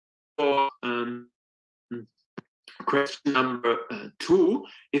for question number 2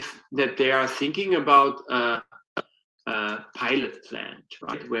 is that they are thinking about a pilot plant,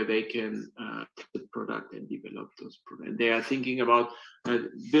 right, where they can take the product and develop those products. And they are thinking about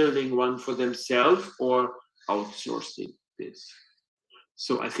building one for themselves or outsourcing this.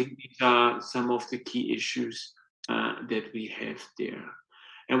 So I think these are some of the key issues that we have there.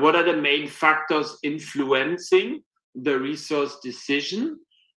 And what are the main factors influencing the resource decision?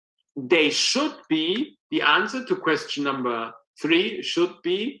 They should be, the answer to question number 3 should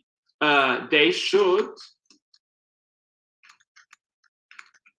be, they should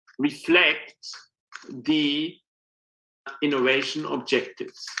reflect the innovation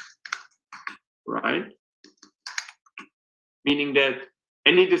objectives, right? Meaning that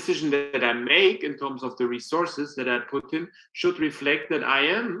any decision that I make in terms of the resources that I put in should reflect that I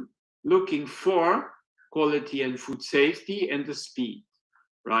am looking for quality and food safety and the speed,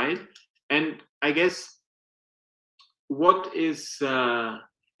 right? And I guess what is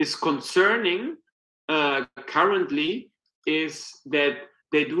concerning currently is that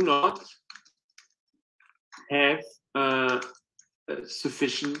they do not have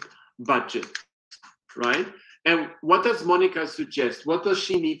sufficient budget, right? And what does Monica suggest? What does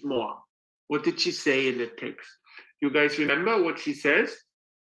she need more? What did she say in the text? You guys remember what she says?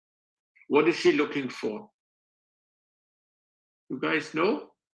 What is she looking for? You guys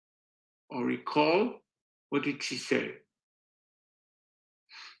know or recall? What did she say?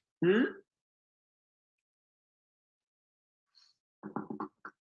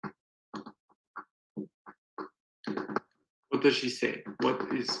 What does she say?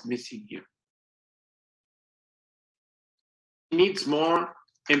 What is missing here? She needs more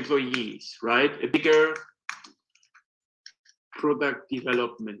employees, right? A bigger product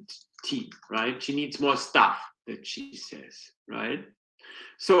development team, right? She needs more staff, that she says, right?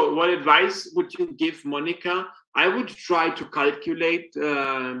 So what advice would you give Monica? I would try to calculate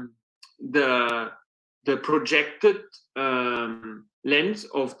the projected length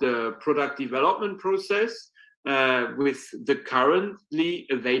of the product development process with the currently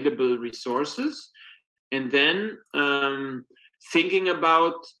available resources, and then thinking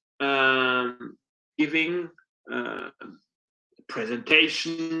about giving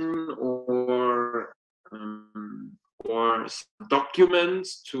presentation or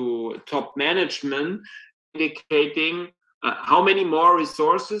documents to top management indicating how many more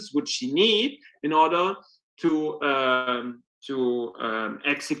resources would she need in order to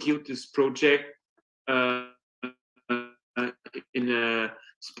execute this project in a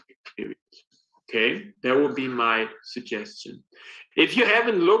specific period. Okay, that would be my suggestion. If you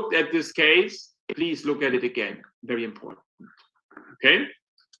haven't looked at this case, please look at it again. Very important. Okay.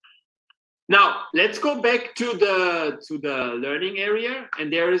 Now let's go back to the learning area,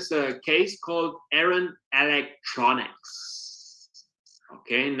 and there is a case called Aaron Electronics.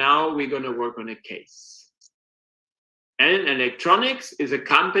 Okay, now we're going to work on a case. Aaron Electronics is a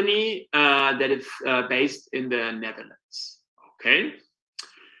company that is based in the Netherlands. Okay.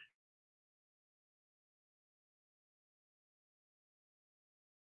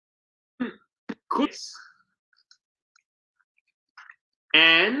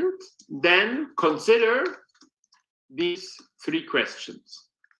 And then consider these 3 questions.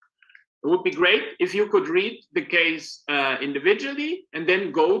 It would be great if you could read the case individually and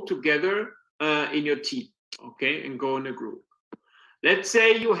then go together in your team, okay, and go in a group. Let's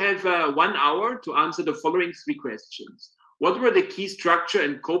say you have 1 hour to answer the following 3 questions. What were the key structure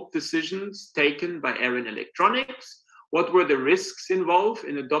and scope decisions taken by Aaron Electronics? What were the risks involved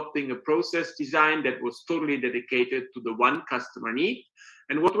in adopting a process design that was totally dedicated to the one customer need?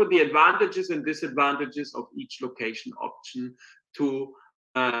 And what were the advantages and disadvantages of each location option to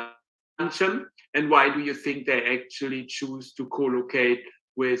function? And why do you think they actually choose to co-locate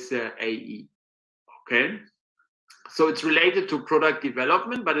with AE? Okay, so it's related to product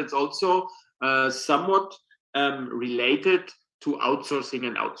development, but it's also somewhat related to outsourcing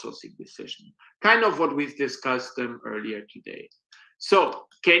and outsourcing decision. Kind of what we've discussed earlier today. So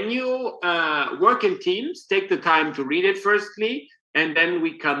can you work in teams, take the time to read it firstly, and then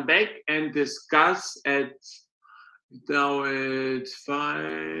we come back and discuss at, now it's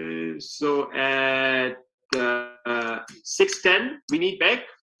 5, so at 6:10 we need back.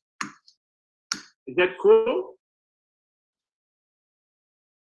 Is that cool?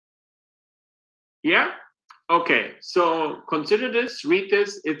 Yeah? Okay, so consider this, read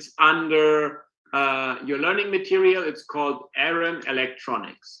this. It's under your learning material. It's called Aaron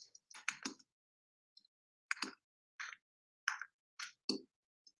Electronics.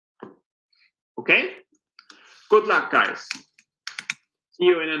 Okay? Good luck, guys. See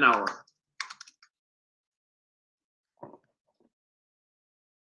you in an hour.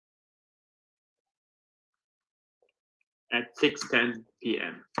 At 6:10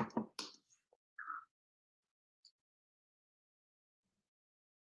 p.m.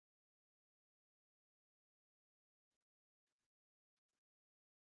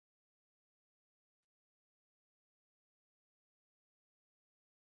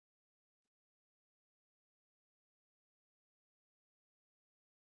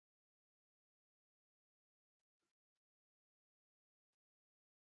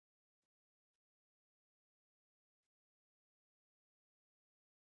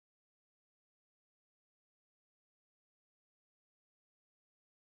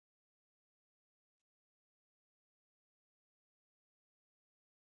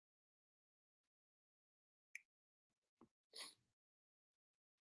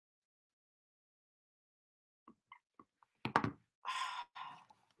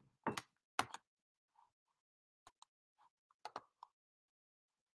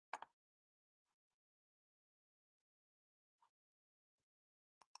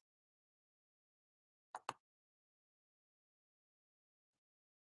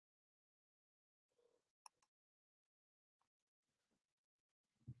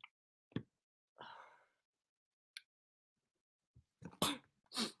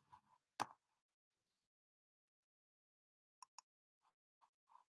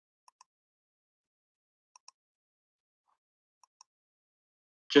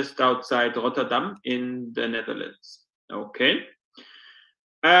 just outside Rotterdam in the Netherlands. Okay.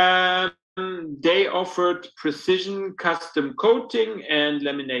 They offered precision custom coating and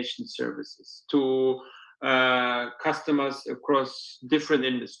lamination services to customers across different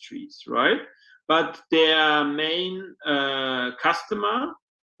industries, right? But their main customer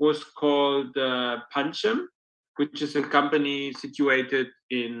was called Panchem, which is a company situated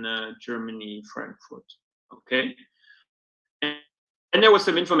in Germany, Frankfurt. Okay. And there was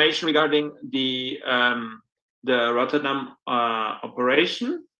some information regarding the Rotterdam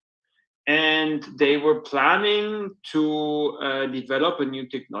operation, and they were planning to develop a new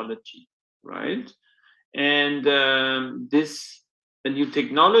technology, right? And a new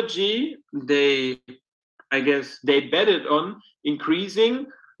technology, I guess they betted on increasing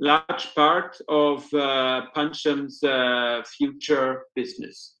large part of Panchem's future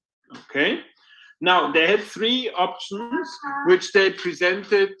business. Okay. Now they had three options which they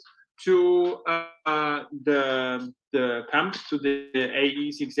presented to the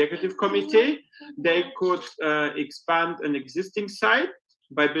AE's executive committee. They could expand an existing site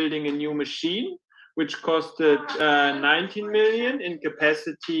by building a new machine, which costed 19 million in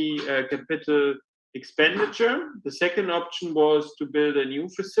capital expenditure. The second option was to build a new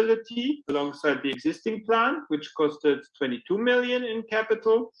facility alongside the existing plant, which costed 22 million in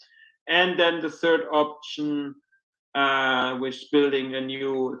capital. And then the third option was building a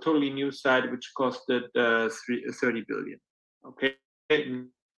totally new site, which costed 30 billion. Okay.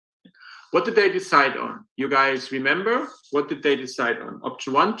 What did they decide on? You guys remember? What did they decide on?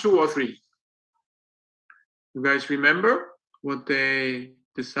 Option 1, 2, or 3? You guys remember what they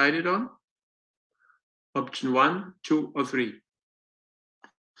decided on? Option 1, 2, or 3?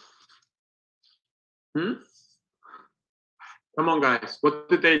 Come on, guys. What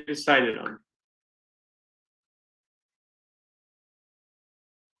did they decide on?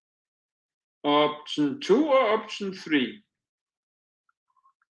 Option 2 or option 3?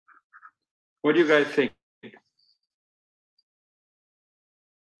 What do you guys think?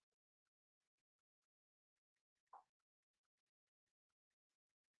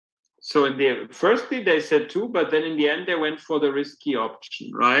 So firstly they said 2, but then in the end they went for the risky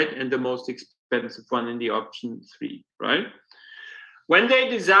option, right? And the most expensive one in the option 3, right? When they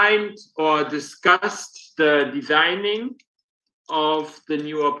designed or discussed the designing of the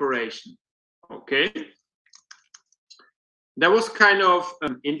new operation, okay, that was kind of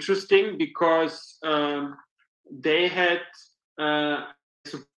interesting because they had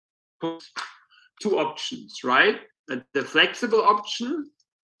two options, right? The flexible option,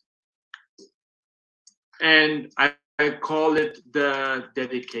 and I call it the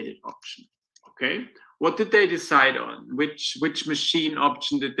dedicated option. Okay, what did they decide on? Which machine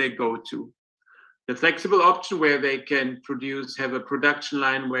option did they go to? The flexible option, where they can have a production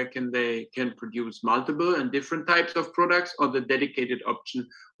line where they can produce multiple and different types of products, or the dedicated option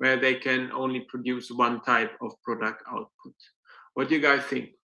where they can only produce one type of product output? What do you guys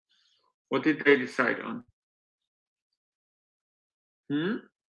think? What did they decide on?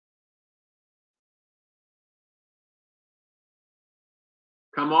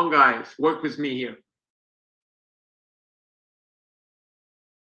 Come on, guys, work with me here.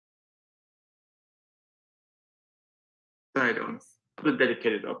 Decide on the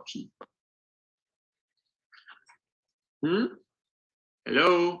dedicated option.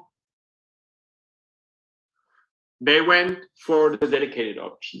 Hello? They went for the dedicated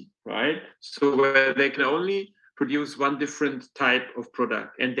option, right? So where they can only produce one different type of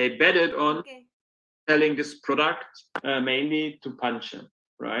product, and they betted on selling this product mainly to Panchem,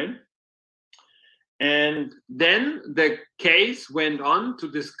 right? And then the case went on to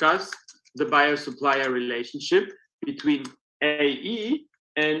discuss the buyer-supplier relationship between AE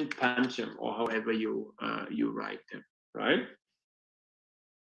and Panchem, or however you write them, right?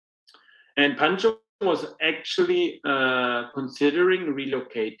 And Panchem was actually considering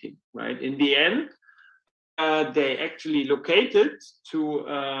relocating, right? In the end, they actually located to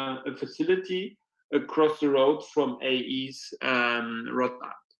a facility across the road from AE's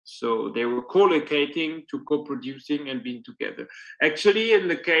Rotterdam. So they were co-locating to co-producing and being together. Actually, in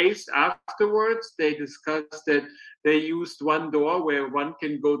the case afterwards, they discussed that they used one door where one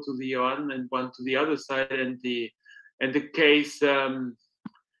can go to the one and one to the other side, and the case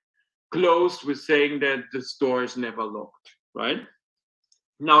closed with saying that the store is never locked, right?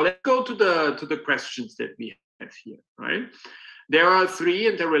 Now let's go to the questions that we have here, right? There are 3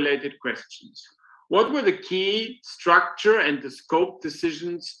 interrelated questions. What were the key structure and the scope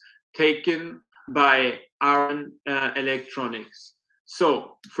decisions taken by Aaron Electronics?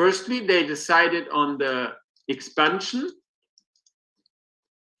 So firstly, they decided on the expansion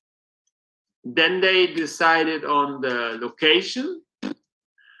Then they decided on the location.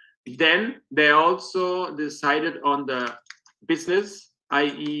 Then they also decided on the business,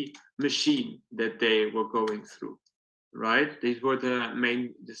 i.e. machine that they were going through, right? These were the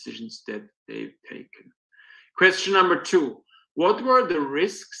main decisions that they've taken. Question number 2, what were the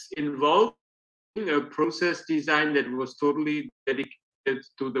risks involved in a process design that was totally dedicated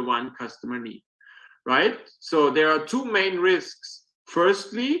to the one customer need, right? So there are 2 main risks.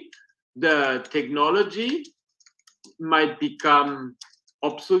 Firstly, the technology might become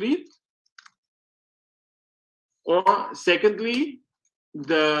obsolete, or secondly,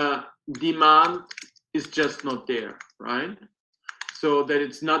 the demand is just not there, right? So that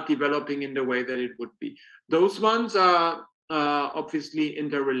it's not developing in the way that it would be. Those ones are obviously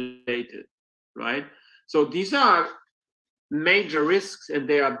interrelated, right? So these are major risks, and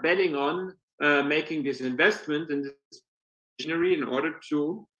they are betting on making this investment in this machinery in order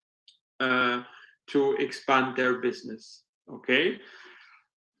to expand their business. Okay,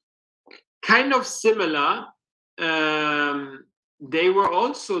 kind of similar. They were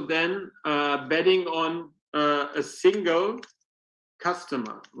also then betting on a single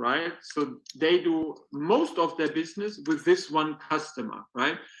customer, right? So they do most of their business with this one customer,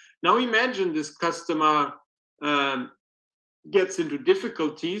 right? Now imagine this customer gets into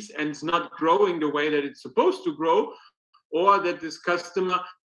difficulties and it's not growing the way that it's supposed to grow, or that this customer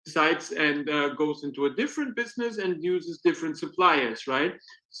decides and goes into a different business and uses different suppliers, right?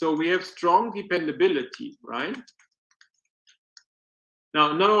 So we have strong dependability, right?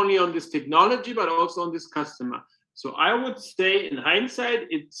 Now, not only on this technology, but also on this customer. So I would say in hindsight,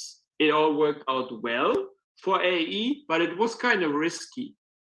 it all worked out well for AE, but it was kind of risky,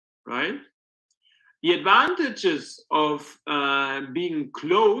 right? The advantages of being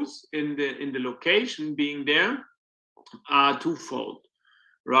close in the location, being there, are twofold,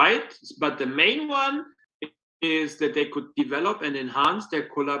 right? But the main one is that they could develop and enhance their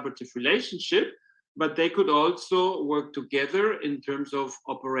collaborative relationship, but they could also work together in terms of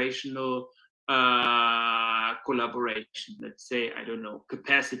operational collaboration. Let's say, I don't know,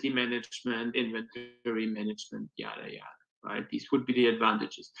 capacity management, inventory management, yada, yada, right? These would be the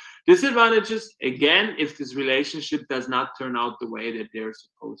advantages. Disadvantages, again, if this relationship does not turn out the way that they're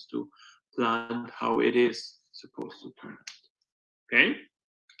supposed to plan, how it is supposed to turn out, okay?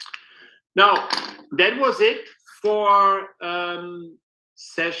 Now, that was it for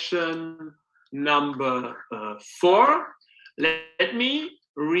session number 4. Let me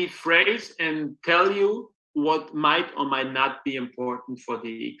rephrase and tell you what might or might not be important for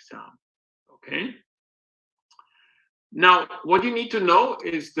the exam, okay? Now, what you need to know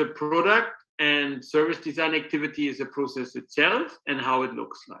is the product and service design activity is a process itself and how it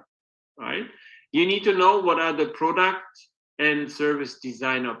looks like, right? You need to know what are the product and service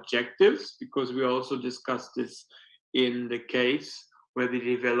design objectives, because we also discussed this in the case where they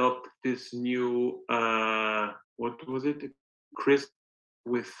developed this new, what was it? Crisp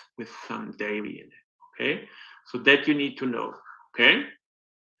with some dairy in it, okay? So that you need to know, okay?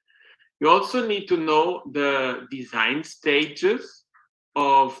 You also need to know the design stages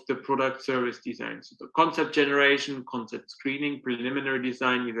of the product service design. So the concept generation, concept screening, preliminary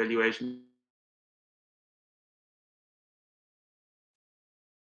design, evaluation,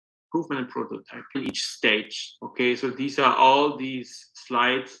 improvement and prototype in each stage. Okay, so these are all these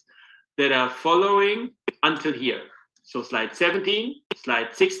slides that are following until here. So slide 17,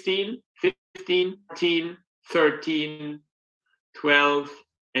 slide 16, 15, 14, 13, 12,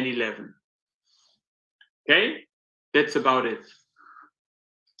 and 11. Okay, that's about it.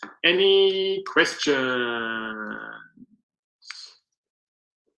 Any questions?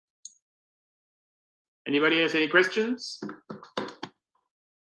 Anybody has any questions?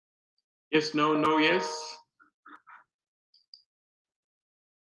 Yes, no, no, yes?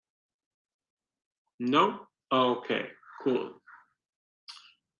 No? Okay, cool.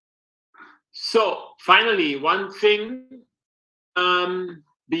 So finally, one thing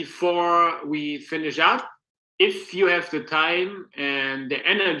before we finish up, if you have the time and the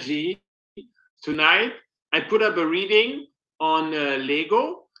energy tonight, I put up a reading on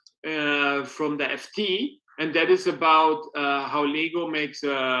Lego from the FT, and that is about how Lego makes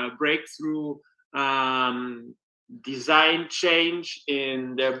a breakthrough design change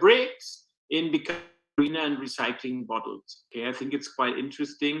in their bricks in becoming greener and recycling bottles. Okay, I think it's quite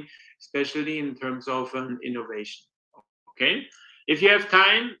interesting, especially in terms of an innovation. Okay, if you have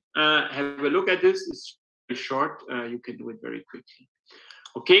time, have a look at this. It's very short. You can do it very quickly.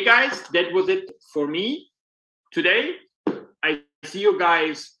 Okay, guys, that was it for me today. I see you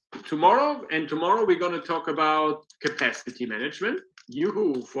guys tomorrow, and tomorrow we're going to talk about capacity management.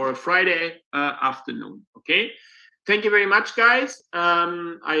 Yoo-hoo, for a Friday afternoon. Okay. Thank you very much, guys.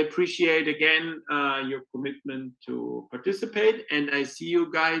 I appreciate again your commitment to participate, and I see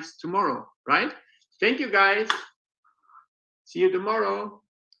you guys tomorrow, right? Thank you, guys. See you tomorrow.